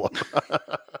problem.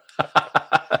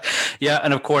 Yeah,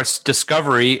 and of course,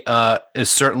 Discovery is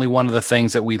certainly one of the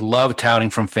things that we love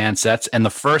touting from Fansets. And the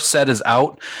first set is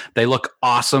out. They look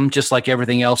awesome, just like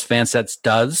everything else Fansets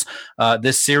does.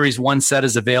 This Series 1 set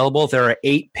is available. There are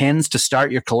 8 pins to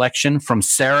start your collection, from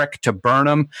Sarek to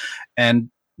Burnham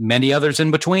and many others in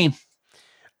between.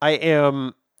 I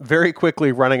am very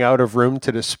quickly running out of room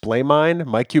to display mine.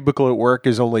 My cubicle at work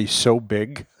is only so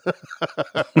big.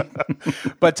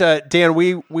 But Dan,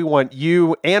 we want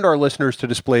you and our listeners to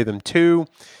display them too.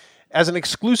 As an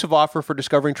exclusive offer for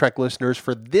Discovering Trek listeners,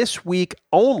 for this week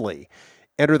only,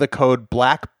 enter the code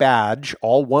BLACKBADGE,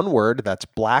 all one word, that's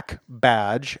Black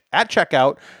Badge, at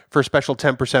checkout for a special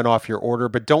 10% off your order.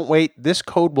 But don't wait, this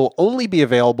code will only be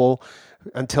available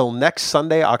until next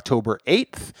Sunday, October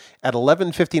 8th at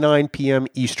 11:59 p.m.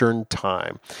 Eastern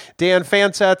Time. Dan,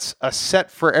 Fansets, a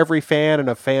set for every fan and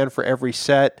a fan for every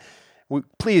set.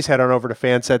 Please head on over to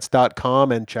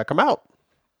fansets.com and check them out.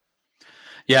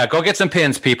 Yeah, go get some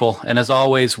pins, people. And as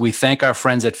always, we thank our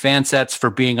friends at Fansets for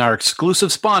being our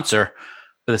exclusive sponsor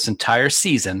for this entire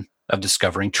season of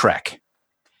Discovering Trek.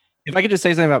 If I could just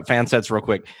say something about Fansets real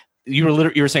quick. You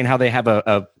were saying how they have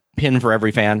a pin for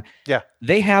every fan. Yeah.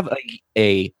 They have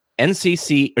a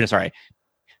NCC,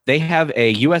 they have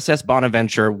a USS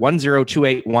Bonaventure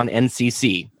 10281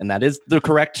 NCC, and that is the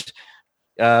correct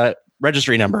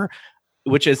registry number,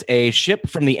 which is a ship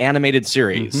from the animated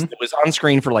series. It was on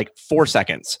screen for like 4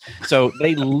 seconds. So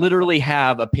they literally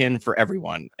have a pin for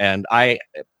everyone, and I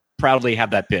proudly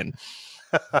have that pin.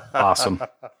 Awesome.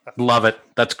 Love it.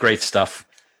 That's great stuff.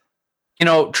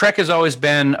 Trek has always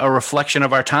been a reflection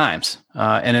of our times.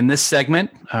 And in this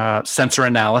segment, Sensor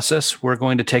Analysis, we're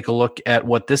going to take a look at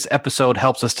what this episode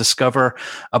helps us discover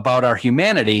about our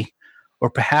humanity, or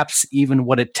perhaps even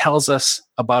what it tells us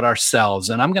about ourselves.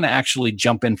 And I'm going to actually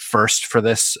jump in first for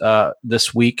this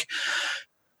week,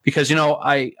 because,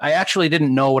 I actually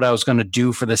didn't know what I was going to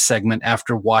do for this segment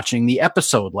after watching the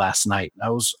episode last night. I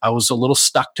was a little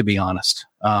stuck, to be honest.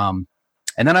 And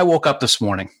then I woke up this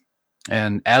morning.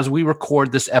 And as we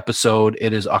record this episode,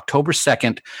 it is October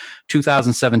 2nd,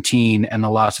 2017, and the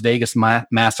Las Vegas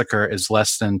massacre is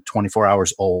less than 24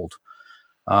 hours old.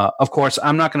 Of course,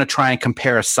 I'm not going to try and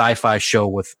compare a sci-fi show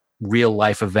with real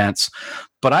life events,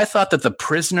 but I thought that the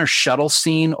prisoner shuttle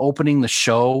scene opening the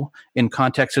show in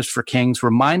Context is for Kings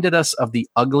reminded us of the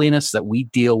ugliness that we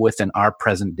deal with in our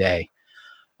present day.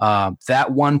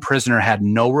 That one prisoner had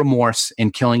no remorse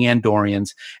in killing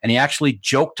Andorians, and he actually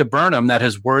joked to Burnham that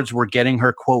his words were getting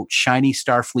her, quote, shiny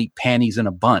Starfleet panties in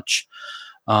a bunch.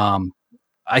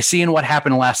 I see in what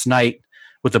happened last night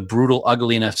with the brutal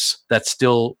ugliness that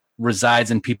still resides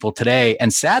in people today.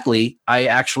 And sadly, I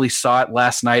actually saw it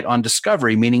last night on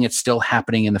Discovery, meaning it's still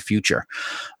happening in the future.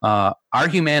 Our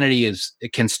humanity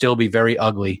it can still be very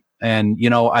ugly. And,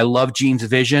 I love Gene's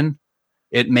vision.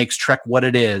 It makes Trek what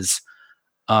it is.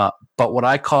 But what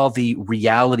I call the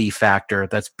reality factor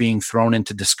that's being thrown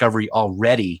into Discovery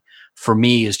already, for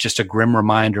me, is just a grim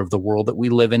reminder of the world that we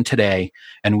live in today.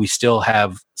 And we still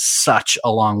have such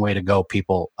a long way to go,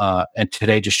 people. And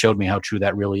today just showed me how true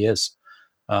that really is.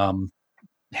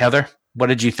 Heather, what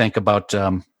did you think about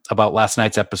last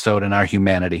night's episode and our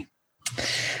humanity?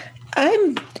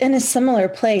 I'm in a similar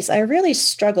place. I really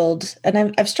struggled,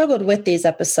 and I've struggled with these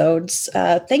episodes,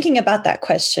 thinking about that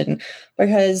question,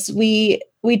 because we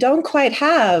don't quite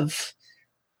have,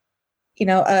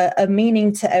 a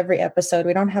meaning to every episode.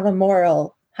 We don't have a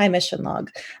moral. Hi, mission log.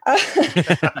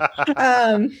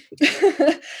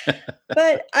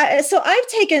 But I've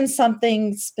taken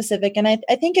something specific, and I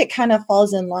think it kind of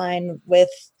falls in line with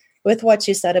what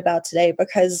you said about today,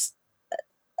 because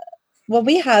when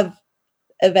we have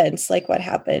events like what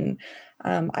happened,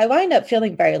 I wind up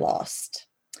feeling very lost.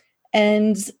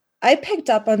 And I picked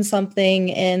up on something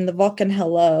in the Vulcan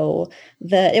Hello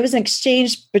that it was an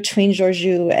exchange between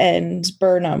Georgiou and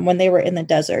Burnham when they were in the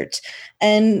desert.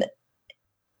 And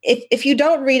if you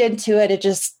don't read into it, it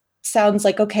just sounds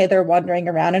like, okay, they're wandering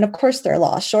around. And of course they're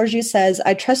lost. Georgiou says,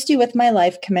 I trust you with my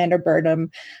life, Commander Burnham,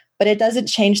 but it doesn't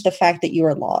change the fact that you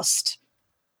are lost.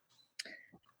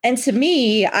 And to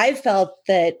me, I felt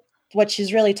that what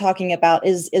she's really talking about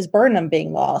is Burnham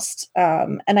being lost.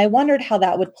 And I wondered how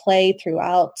that would play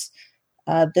throughout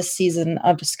this season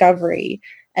of Discovery.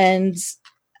 And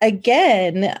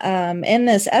again, in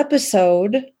this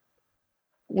episode,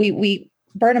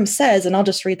 Burnham says, and I'll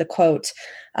just read the quote,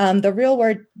 the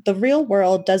real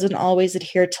world doesn't always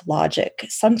adhere to logic.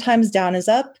 Sometimes down is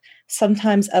up,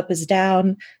 sometimes up is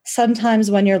down,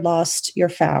 sometimes when you're lost, you're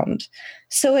found.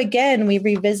 So again, we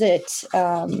revisit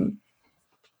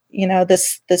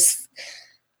this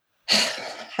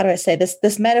how do I say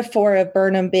this metaphor of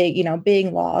Burnham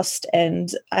being lost. And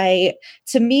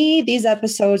to me, these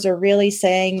episodes are really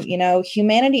saying,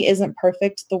 humanity isn't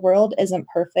perfect. The world isn't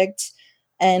perfect.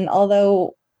 And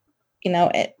although,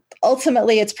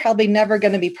 ultimately it's probably never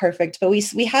going to be perfect, but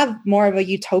we have more of a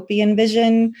utopian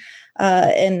vision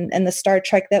in the Star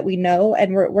Trek that we know,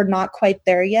 and we're not quite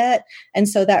there yet. And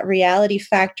so that reality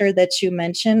factor that you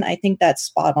mentioned, I think that's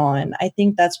spot on. I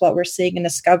think that's what we're seeing in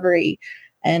Discovery.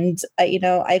 And,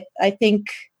 I think,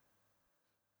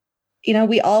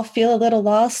 we all feel a little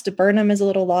lost. Burnham is a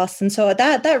little lost. And so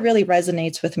that really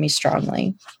resonates with me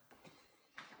strongly.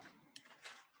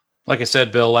 Like I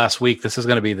said, Bill, last week, this is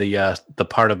going to be the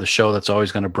part of the show that's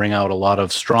always going to bring out a lot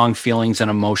of strong feelings and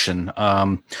emotion.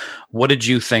 What did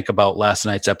you think about last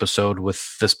night's episode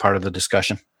with this part of the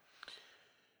discussion?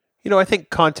 I think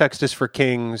Context is for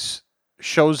Kings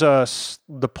shows us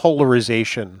the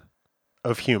polarization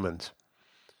of humans.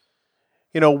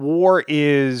 War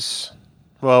is,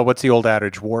 well, what's the old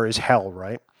adage? War is hell,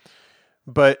 right?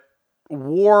 But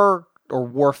war or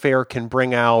warfare can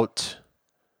bring out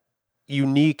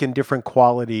unique and different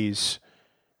qualities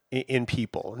in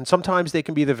people. And sometimes they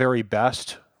can be the very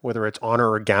best, whether it's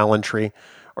honor or gallantry,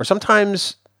 or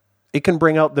sometimes it can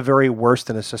bring out the very worst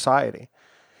in a society.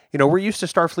 We're used to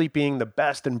Starfleet being the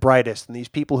best and brightest, and these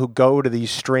people who go to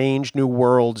these strange new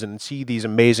worlds and see these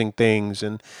amazing things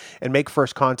and make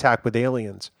first contact with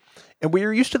aliens. And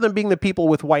we're used to them being the people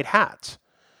with white hats.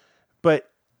 But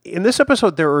in this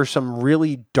episode, there are some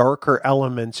really darker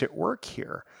elements at work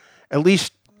here, at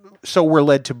least so we're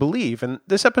led to believe. And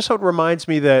this episode reminds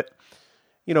me that,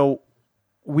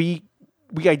 we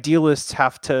we idealists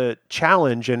have to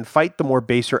challenge and fight the more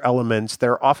baser elements.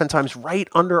 They're oftentimes right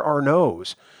under our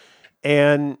nose,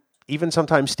 and even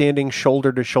sometimes standing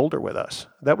shoulder to shoulder with us.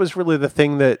 That was really the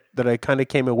thing that I kind of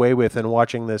came away with in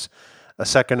watching this a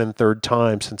second and third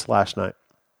time since last night.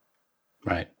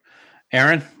 Right.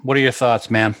 Aaron, what are your thoughts,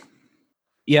 man?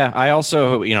 Yeah, I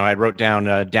also, I wrote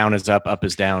down down is up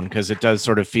is down, because it does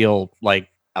sort of feel like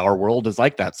our world is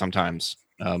like that sometimes,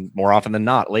 more often than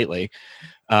not lately.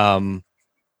 And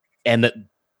that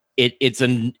it's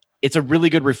a really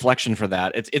good reflection for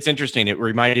that. It's interesting. It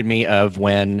reminded me of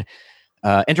when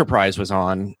Enterprise was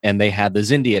on and they had the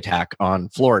Xindi attack on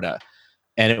Florida,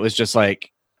 and it was just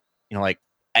like,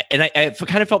 and I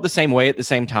kind of felt the same way at the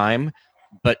same time,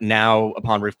 but now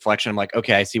upon reflection, I'm like,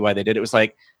 okay, I see why they did it. It was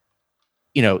like,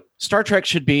 Star Trek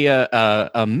should be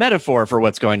a metaphor for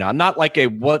what's going on, not like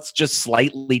let's just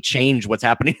slightly change what's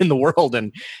happening in the world.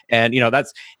 And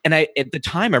I at the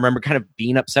time I remember kind of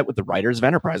being upset with the writers of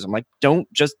Enterprise. I'm like,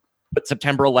 don't just put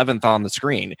September 11th on the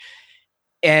screen.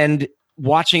 And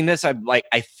watching this, I'm like,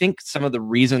 I think some of the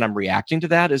reason I'm reacting to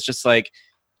that is just like,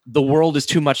 the world is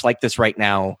too much like this right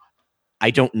now.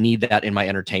 I don't need that in my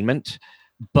entertainment,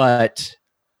 but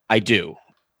I do.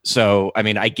 So, I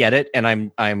mean, I get it,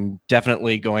 and I'm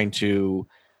definitely going to,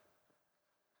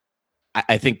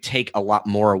 I think, take a lot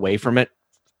more away from it,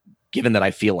 given that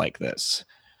I feel like this.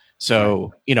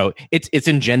 So, it's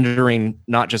engendering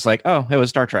not just like, oh, it was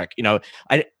Star Trek. In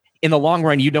the long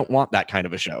run, you don't want that kind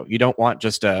of a show. You don't want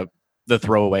just the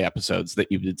throwaway episodes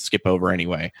that you would skip over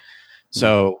anyway.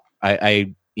 So,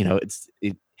 I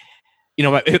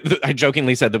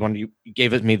jokingly said that when you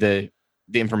gave me the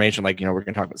information, like, we're going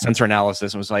to talk about sensor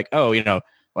analysis, and was like, oh,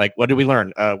 like, what did we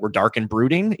learn? We're dark and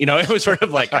brooding. It was sort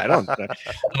of like, I don't know.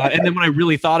 And then when I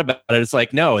really thought about it, it's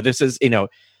like, no, this is,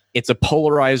 it's a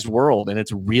polarized world, and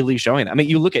it's really showing. I mean,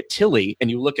 you look at Tilly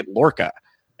and you look at Lorca,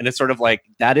 and it's sort of like,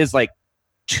 that is like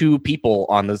two people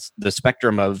on the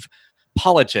spectrum of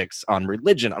politics, on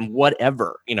religion, on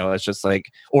whatever, it's just like,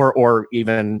 or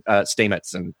even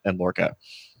Stamets and Lorca.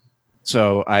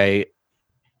 So I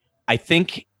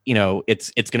think,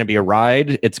 it's going to be a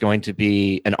ride. It's going to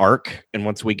be an arc. And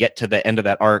once we get to the end of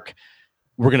that arc,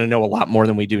 we're going to know a lot more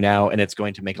than we do now. And it's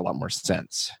going to make a lot more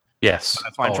sense. Yes. So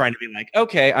that's why I'm trying to be like,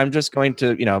 okay, I'm just going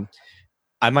to,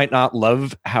 I might not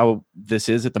love how this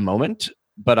is at the moment,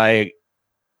 but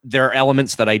there are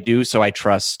elements that I do. So I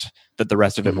trust that the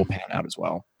rest of it will pan out as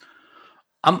well.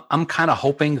 I'm kind of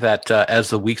hoping that as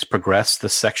the weeks progress,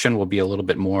 this section will be a little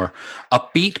bit more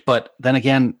upbeat, but then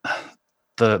again,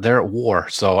 they're at war,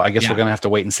 so I guess we're gonna have to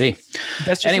wait and see.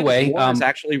 That's just anyway. It's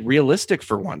actually realistic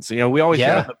for once. We always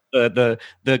hear the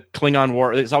Klingon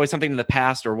war. It's always something in the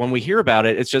past, or when we hear about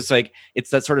it, it's just like it's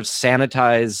that sort of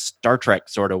sanitized Star Trek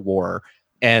sort of war,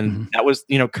 and that was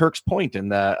Kirk's point in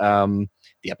the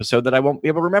episode that I won't be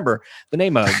able to remember the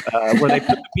name of, where they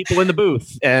put the people in the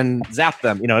booth and zap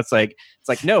them. It's like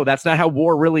no, that's not how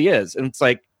war really is, and it's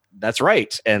like that's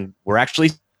right, and we're actually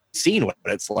seeing what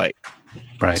it's like.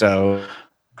 Right. So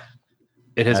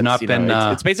it has not been.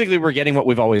 It's basically we're getting what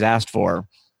we've always asked for.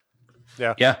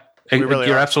 Yeah.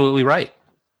 You're absolutely right.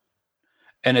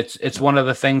 And it's one of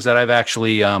the things that I've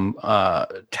actually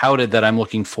touted that I'm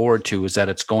looking forward to, is that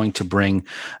it's going to bring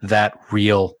that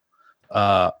real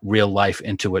life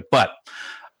into it. But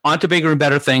on to bigger and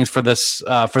better things for this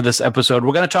episode.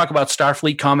 We're going to talk about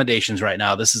Starfleet commendations right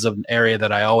now. This is an area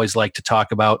that I always like to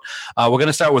talk about. We're going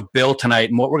to start with Bill tonight,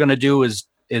 and what we're going to do is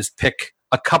pick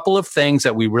a couple of things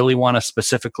that we really want to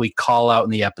specifically call out in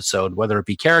the episode, whether it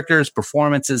be characters,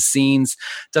 performances, scenes,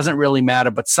 doesn't really matter,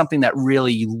 but something that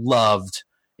really you loved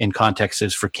in Context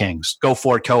is for Kings. Go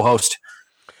for it, co-host.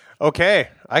 Okay,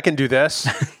 I can do this.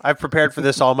 I've prepared for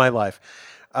this all my life.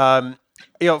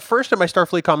 First in my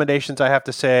Starfleet commendations, I have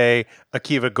to say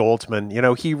Akiva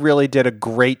Goldsman. He really did a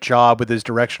great job with his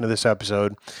direction of this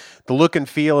episode. The look and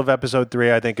feel of episode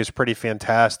 3, I think, is pretty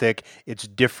fantastic. It's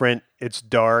different. It's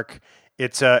dark.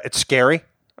 It's scary.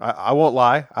 I won't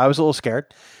lie. I was a little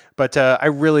scared, but I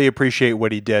really appreciate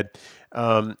what he did.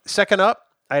 Second up,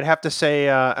 I'd have to say,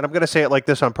 and I'm going to say it like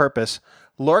this on purpose,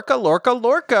 Lorca, Lorca,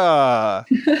 Lorca.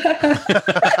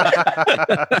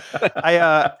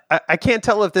 I can't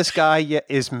tell if this guy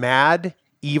is mad,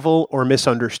 evil, or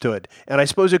misunderstood. And I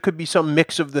suppose it could be some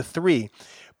mix of the three.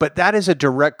 But that is a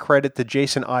direct credit to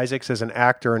Jason Isaacs as an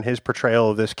actor and his portrayal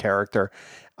of this character.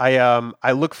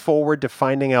 I look forward to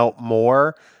finding out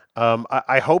more.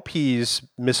 I hope he's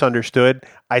misunderstood.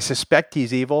 I suspect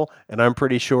he's evil, and I'm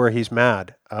pretty sure he's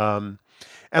mad.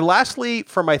 And lastly,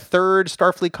 for my third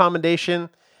Starfleet commendation,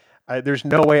 there's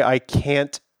no way I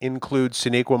can't include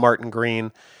Sonequa Martin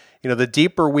Green. the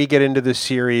deeper we get into the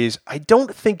series, I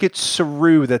don't think it's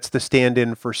Saru that's the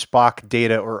stand-in for Spock,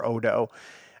 Data, or Odo.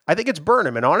 I think it's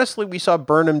Burnham. And honestly, we saw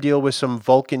Burnham deal with some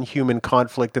Vulcan-human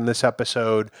conflict in this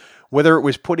episode, whether it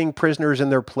was putting prisoners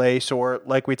in their place or,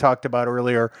 like we talked about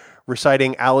earlier,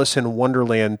 reciting Alice in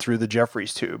Wonderland through the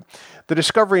Jeffries tube. The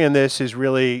discovery in this is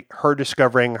really her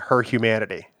discovering her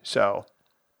humanity. So...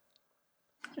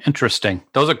 Interesting.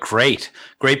 Those are great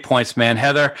points, man.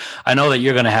 Heather, I know that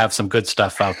you're going to have some good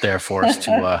stuff out there for us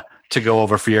to go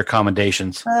over for your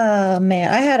commendations. Oh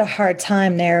man, I had a hard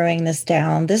time narrowing this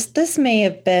down. This may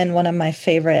have been one of my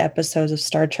favorite episodes of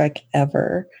Star Trek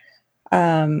ever.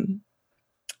 The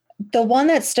one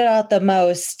that stood out the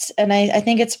most, and I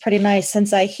think it's pretty nice,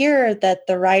 since I hear that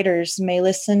the writers may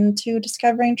listen to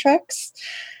Discovering Trek.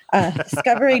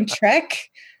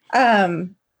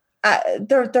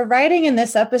 The writing in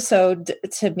this episode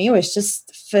to me was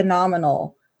just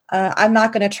phenomenal. I'm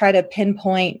not going to try to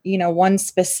pinpoint, one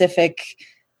specific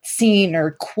scene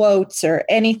or quotes or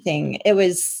anything.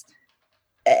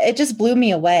 It just blew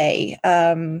me away.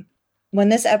 When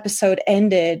this episode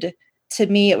ended, to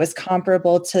me, it was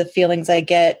comparable to feelings I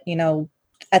get,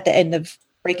 at the end of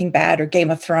Breaking Bad or Game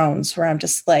of Thrones, where I'm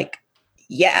just like,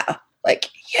 yeah. It's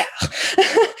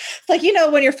like,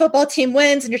 when your football team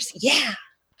wins and you're just, yeah.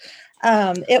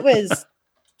 It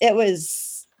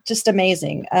was just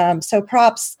amazing. So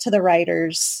props to the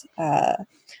writers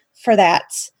for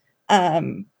that.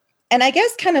 And I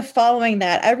guess kind of following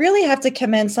that, I really have to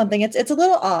commend something. It's a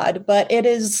little odd, but it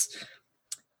is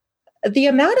the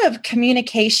amount of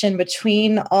communication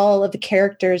between all of the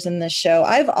characters in this show.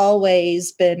 I've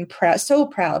always been so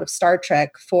proud of Star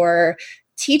Trek for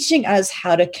teaching us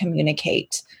how to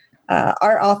communicate.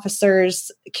 Our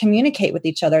officers communicate with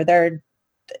each other. They're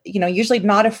usually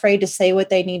not afraid to say what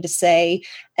they need to say.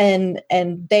 And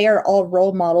they are all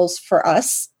role models for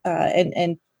us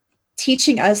and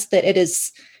teaching us that it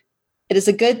is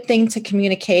a good thing to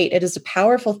communicate. It is a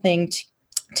powerful thing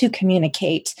to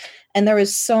communicate. And there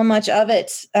was so much of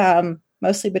it,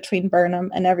 mostly between Burnham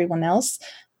and everyone else.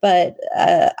 But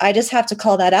I just have to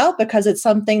call that out because it's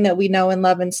something that we know and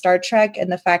love in Star Trek. And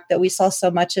the fact that we saw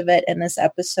so much of it in this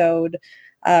episode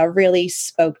really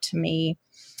spoke to me.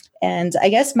 And I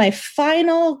guess my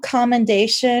final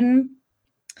commendation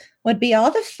would be all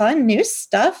the fun new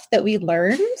stuff that we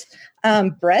learned.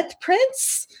 Breath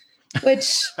prints, which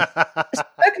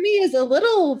struck me as a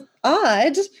little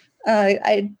odd.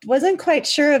 I wasn't quite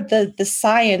sure of the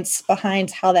science behind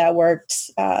how that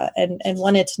worked and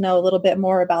wanted to know a little bit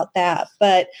more about that.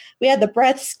 But we had the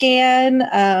breath scan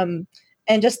and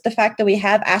just the fact that we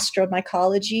have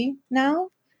astromycology now.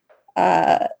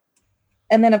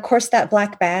 And then, of course, that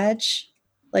black badge.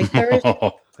 Like there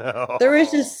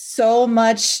is just so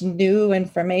much new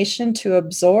information to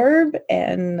absorb,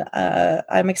 and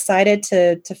I'm excited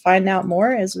to find out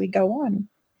more as we go on.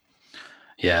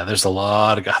 Yeah, there's a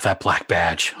lot of that black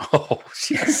badge. Oh,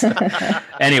 jeez.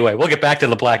 Anyway, we'll get back to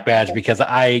the black badge because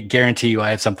I guarantee you I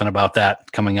have something about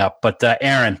that coming up. But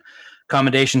Aaron,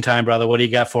 commendation time, brother. What do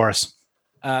you got for us?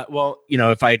 Well,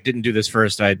 if I didn't do this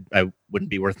first, I wouldn't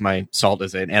be worth my salt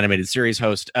as an animated series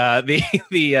host. The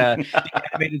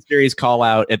animated series call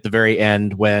out at the very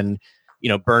end when,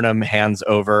 Burnham hands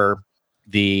over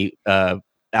the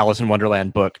Alice in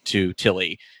Wonderland book to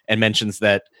Tilly and mentions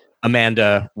that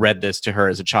Amanda read this to her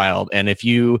as a child. And if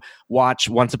you watch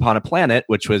Once Upon a Planet,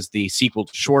 which was the sequel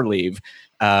to Shore Leave,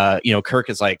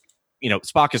 Kirk is like,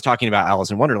 Spock is talking about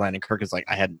Alice in Wonderland, and Kirk is like,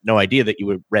 I had no idea that you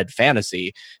would read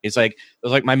fantasy. It's like, it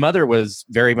was like, my mother was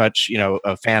very much,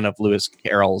 a fan of Lewis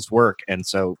Carroll's work, and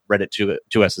so read it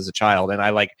to us as a child. And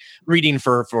I like reading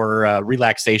for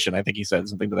relaxation. I think he said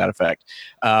something to that effect.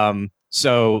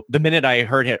 So the minute I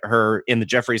heard her in the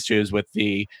Jeffries tubes with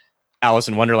the Alice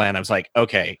in Wonderland, I was like,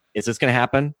 okay, is this going to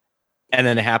happen? And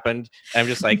then it happened. And I'm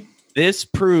just like, this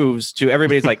proves to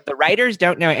everybody's like, the writers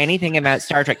don't know anything about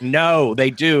Star Trek. No, they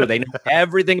do. They know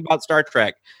everything about Star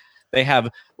Trek. They have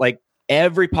like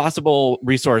every possible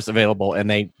resource available, and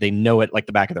they know it like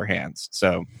the back of their hands.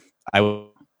 So I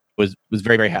was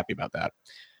very, very happy about that.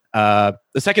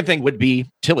 The second thing would be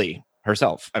Tilly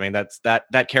herself. I mean, that's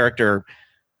that character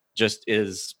just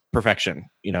is perfection,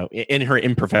 in her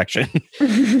imperfection.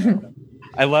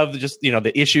 I love just,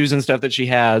 the issues and stuff that she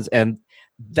has, and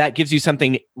that gives you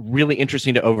something really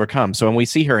interesting to overcome. So when we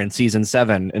see her in season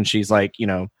 7 and she's like,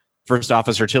 First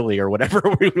Officer Tilly or whatever,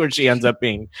 where she ends up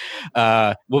being,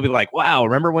 we'll be like, wow,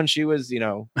 remember when she was,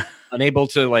 unable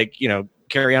to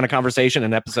carry on a conversation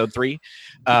in episode 3?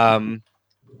 And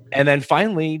then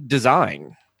finally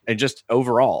design and just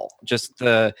overall, just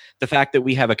the fact that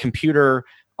we have a computer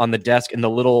on the desk and the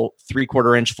little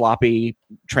 3/4 inch floppy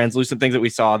translucent things that we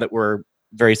saw that were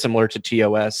very similar to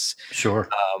TOS. Sure.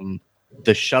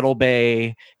 The shuttle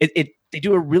bay. They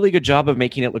do a really good job of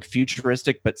making it look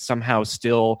futuristic, but somehow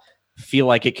still feel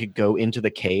like it could go into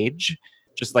the cage.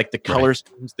 Just like the color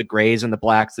schemes, the grays and the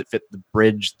blacks that fit the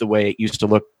bridge the way it used to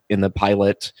look in the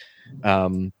pilot.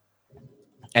 And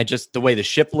just the way the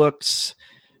ship looks,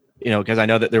 because I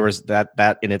know that there was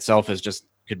that in itself is just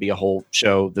could be a whole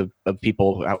show of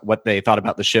people what they thought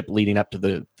about the ship leading up to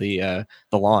the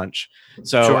launch.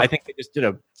 So sure. I think they just did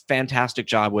a fantastic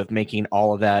job with making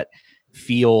all of that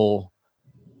feel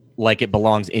like it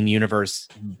belongs in universe,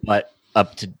 but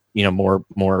up to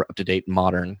more up to date and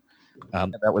modern.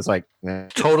 That was like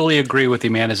totally agree with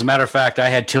you, man. As a matter of fact, I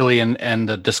had Tilly and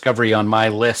the Discovery on my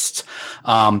list.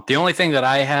 The only thing that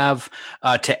I have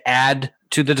to add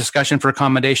to the discussion for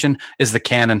accommodation is the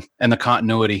canon and the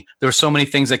continuity. There were so many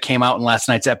things that came out in last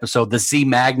night's episode. The Z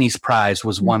Magnes prize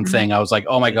was one thing. I was like,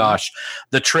 oh my gosh,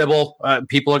 the Tribble,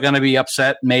 people are going to be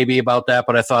upset maybe about that,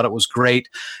 but I thought it was great.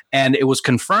 And it was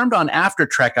confirmed on After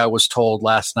Trek, I was told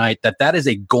last night, that is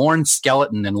a Gorn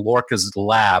skeleton in Lorca's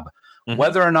lab.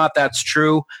 Whether or not that's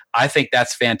true, I think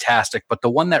that's fantastic. But the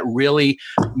one that really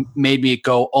made me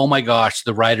go, oh my gosh,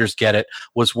 the writers get it,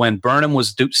 was when Burnham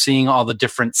was seeing all the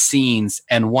different scenes.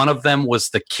 And one of them was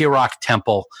the Kirok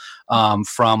Temple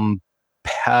from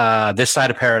this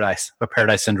side of Paradise, or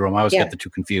Paradise Syndrome. I always get the two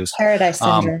confused. Paradise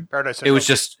Syndrome. It was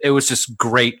just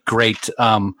great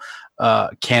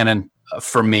canon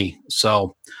for me.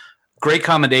 So great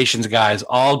commendations, guys.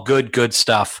 All good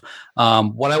stuff.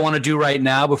 What I want to do right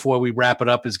now before we wrap it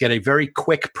up is get a very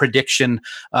quick prediction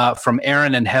from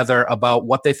Aaron and Heather about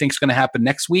what they think is going to happen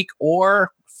next week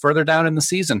or further down in the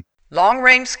season.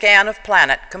 Long-range scan of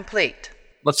planet complete.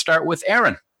 Let's start with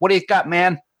Aaron. What do you got,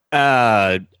 man?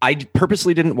 I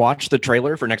purposely didn't watch the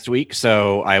trailer for next week,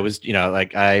 so I was,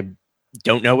 I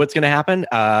don't know what's going to happen.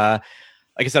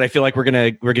 Like I said, I feel like we're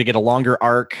gonna get a longer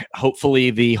arc.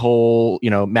 Hopefully, the whole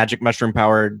magic mushroom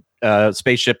powered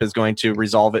spaceship is going to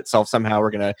resolve itself somehow.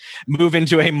 We're gonna move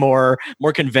into a more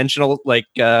conventional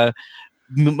mode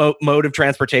of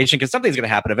transportation because something's gonna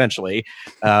happen eventually.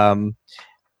 This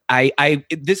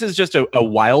is just a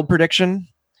wild prediction.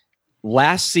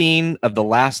 Last scene of the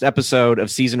last episode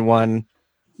of season 1,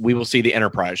 we will see the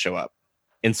Enterprise show up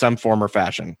in some form or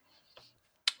fashion.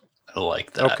 I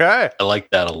like that. Okay, I like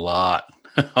that a lot.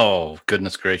 Oh,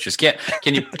 goodness gracious. Can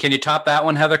you top that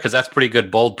one, Heather? Because that's pretty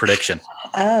good, bold prediction.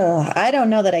 Oh, I don't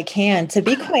know that I can. To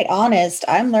be quite honest,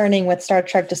 I'm learning with Star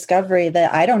Trek Discovery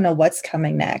that I don't know what's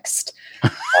coming next.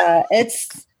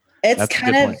 It's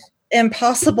kind of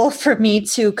impossible for me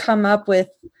to come up with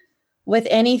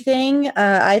anything.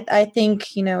 I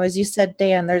think, as you said,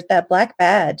 Dan, there's that black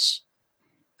badge.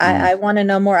 I want to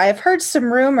know more. I've heard some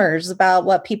rumors about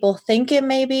what people think it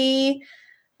may be.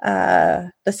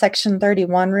 The Section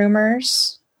 31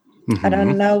 rumors. I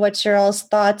don't know what your all's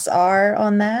thoughts are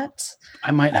on that.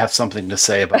 I might have something to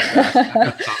say about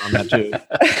that. On that too.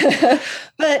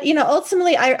 But,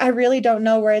 ultimately, I really don't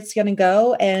know where it's going to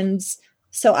go. And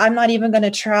so I'm not even going to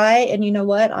try. And you know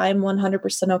what? I'm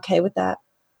 100% okay with that.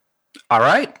 All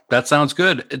right. That sounds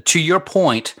good. To your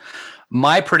point,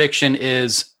 my prediction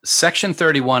is Section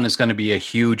 31 is going to be a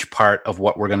huge part of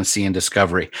what we're going to see in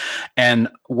Discovery. And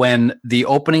when the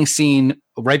opening scene,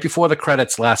 right before the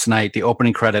credits last night, the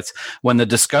opening credits, when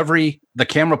the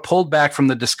camera pulled back from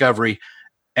the Discovery,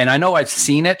 and I know I've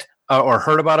seen it or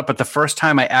heard about it, but the first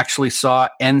time I actually saw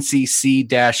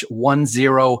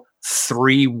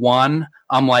NCC-1031,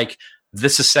 I'm like,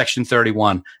 this is Section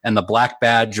 31. And the black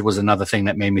badge was another thing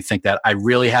that made me think that. I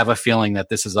really have a feeling that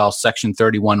this is all Section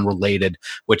 31 related,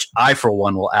 which I, for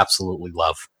one, will absolutely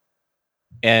love.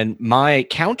 And my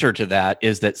counter to that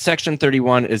is that Section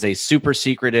 31 is a super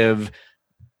secretive,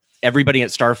 everybody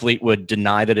at Starfleet would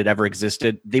deny that it ever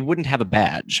existed. They wouldn't have a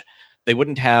badge. They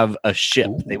wouldn't have a ship.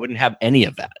 Ooh. They wouldn't have any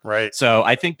of that. Right. So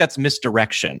I think that's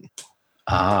misdirection.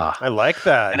 I like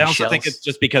that. And I also think it's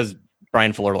just because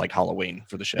Brian Fuller liked Halloween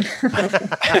for the ship.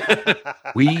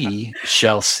 We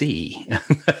shall see.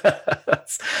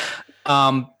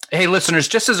 Hey, listeners,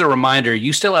 just as a reminder,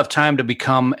 you still have time to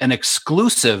become an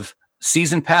exclusive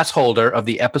season pass holder of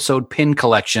the episode pin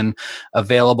collection,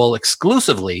 available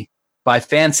exclusively by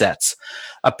Fansets.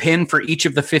 A pin for each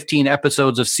of the 15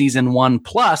 episodes of season 1,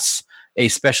 plus a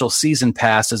special season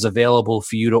pass is available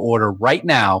for you to order right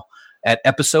now at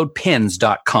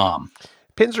episodepins.com.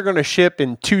 Pins are going to ship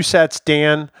in 2 sets,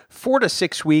 Dan, 4 to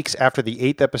 6 weeks after the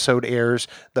 8th episode airs.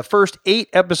 The first 8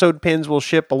 episode pins will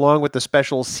ship along with the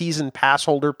special season pass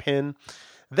holder pin.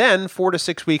 Then, 4 to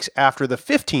 6 weeks after the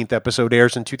 15th episode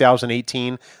airs in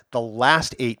 2018, the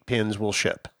last 8 pins will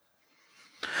ship.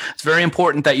 It's very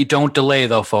important that you don't delay,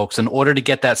 though, folks. In order to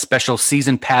get that special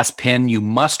season pass pin, you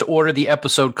must order the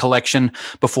episode collection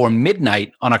before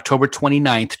midnight on October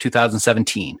 29th,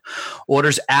 2017.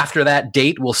 Orders after that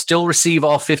date will still receive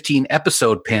all 15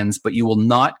 episode pins, but you will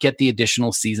not get the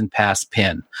additional season pass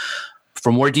pin.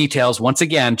 For more details, once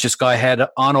again, just go ahead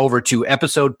on over to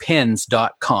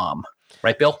episodepins.com.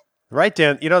 Right, Bill? Right,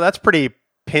 Dan. That's pretty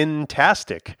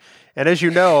pin-tastic. And as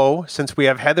you know, since we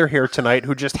have Heather here tonight,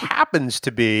 who just happens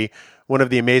to be one of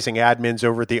the amazing admins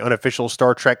over at the unofficial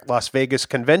Star Trek Las Vegas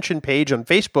convention page on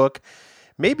Facebook,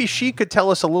 maybe she could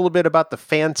tell us a little bit about the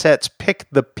Fansets Pick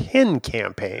the Pin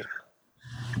campaign.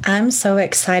 I'm so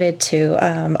excited too.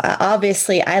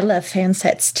 Obviously, I love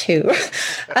Fansets too.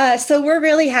 So we're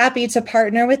really happy to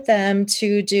partner with them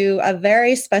to do a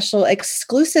very special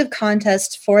exclusive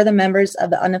contest for the members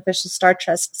of the unofficial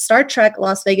Star Trek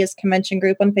Las Vegas convention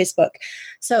group on Facebook.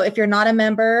 So if you're not a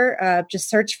member, just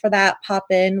search for that, pop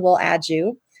in, we'll add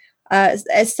you.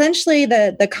 Essentially,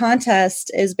 the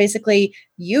contest is basically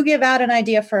you give out an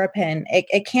idea for a pin.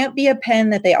 It can't be a pin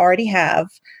that they already have.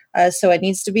 So it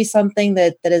needs to be something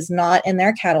that is not in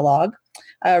their catalog.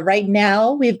 Right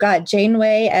now, we've got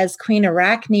Janeway as Queen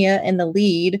Arachnia in the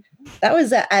lead. That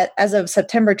was as of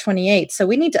September 28th, so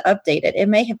we need to update it. It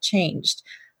may have changed.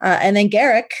 And then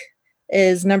Garak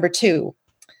is number 2.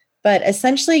 But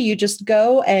essentially, you just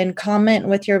go and comment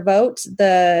with your vote.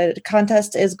 The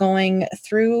contest is going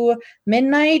through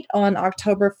midnight on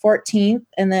October 14th,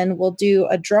 and then we'll do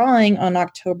a drawing on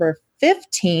October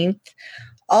 15th.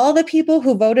 All the people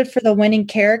who voted for the winning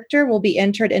character will be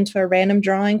entered into a random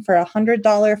drawing for a $100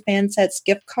 Fansets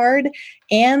gift card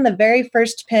and the very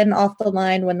first pin off the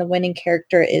line when the winning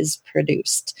character is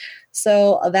produced.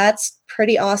 So that's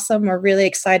pretty awesome. We're really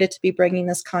excited to be bringing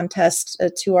this contest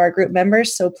to our group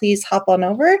members. So please hop on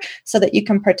over so that you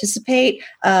can participate.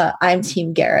 I'm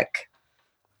Team Garak.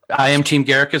 I am Team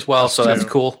Garak as well, so that's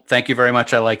cool. Thank you very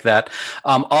much. I like that.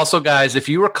 Also, guys, if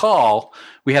you recall,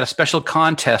 we had a special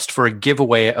contest for a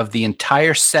giveaway of the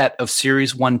entire set of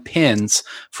Series 1 pins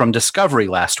from Discovery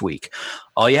last week.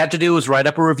 All you had to do was write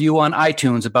up a review on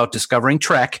iTunes about Discovering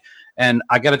Trek, and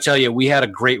I got to tell you, we had a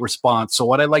great response. So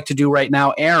what I'd like to do right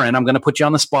now, Aaron, I'm going to put you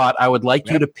on the spot. I would like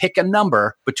you to pick a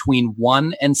number between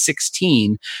 1 and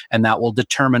 16, and that will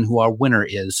determine who our winner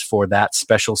is for that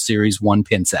special Series 1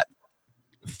 pin set.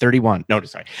 31. No,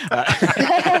 sorry.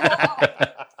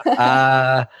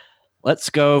 Let's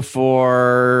go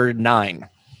for 9.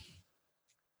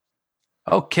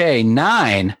 Okay,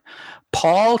 9.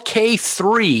 Paul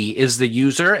K3 is the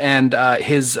user, and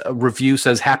his review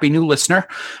says, "Happy new listener.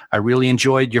 I really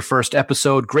enjoyed your first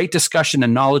episode. Great discussion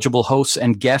and knowledgeable hosts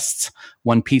and guests.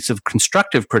 One piece of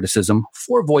constructive criticism: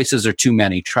 4 voices are too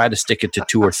many. Try to stick it to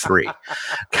 2 or 3.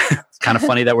 It's kind of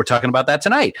funny that we're talking about that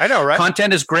tonight. I know, right?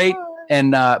 Content is great.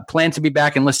 And plan to be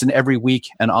back and listen every week,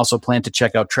 and also plan to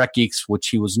check out Trek Geeks, which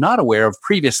he was not aware of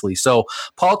previously. So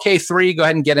Paul K3, go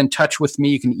ahead and get in touch with me.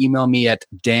 You can email me at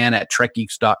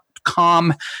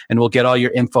dan@trekgeeks.com, and we'll get all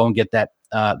your info and get that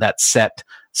set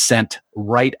sent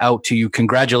right out to you.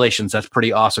 Congratulations. That's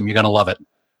pretty awesome. You're going to love it.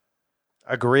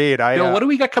 Agreed. Bill, what do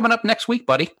we got coming up next week,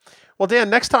 buddy? Well, Dan,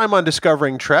 next time on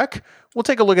Discovering Trek, we'll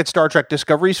take a look at Star Trek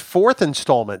Discovery's 4th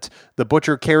installment, The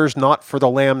Butcher Cares Not for the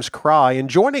Lamb's Cry. And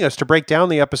joining us to break down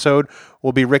the episode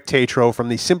will be Rick Tatro from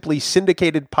the Simply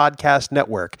Syndicated Podcast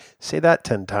Network. Say that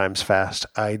 10 times fast.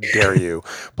 I dare you.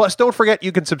 Plus, don't forget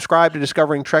you can subscribe to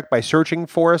Discovering Trek by searching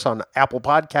for us on Apple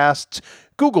Podcasts,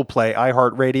 Google Play,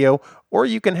 iHeartRadio, or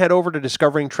you can head over to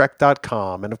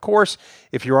discoveringtrek.com. And of course,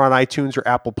 if you're on iTunes or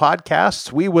Apple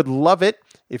Podcasts, we would love it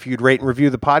if you'd rate and review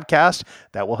the podcast.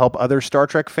 That will help other Star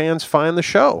Trek fans find the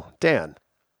show. Dan.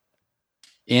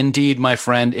 Indeed, my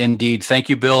friend. Indeed. Thank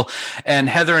you, Bill. And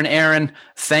Heather and Aaron,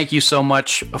 thank you so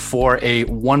much for a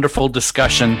wonderful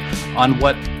discussion on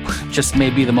what just may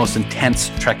be the most intense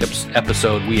Trek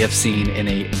episode we have seen in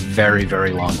a very,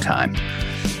 very long time.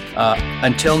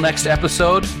 Until next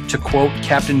episode, to quote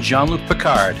Captain Jean-Luc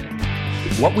Picard,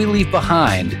 what we leave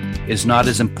behind is not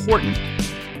as important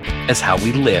as how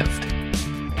we lived.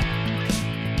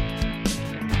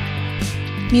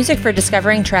 Music for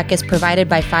Discovering Trek is provided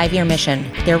by 5 Year Mission.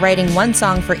 They're writing 1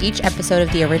 song for each episode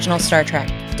of the original Star Trek.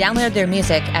 Download their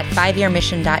music at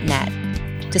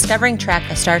 5yearmission.net. Discovering Trek,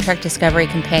 a Star Trek Discovery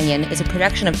companion, is a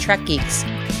production of Trek Geeks.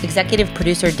 Executive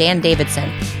producer Dan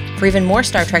Davidson. For even more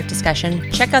Star Trek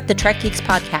discussion, check out the Trek Geeks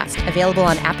podcast, available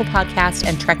on Apple Podcasts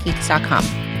and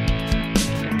TrekGeeks.com.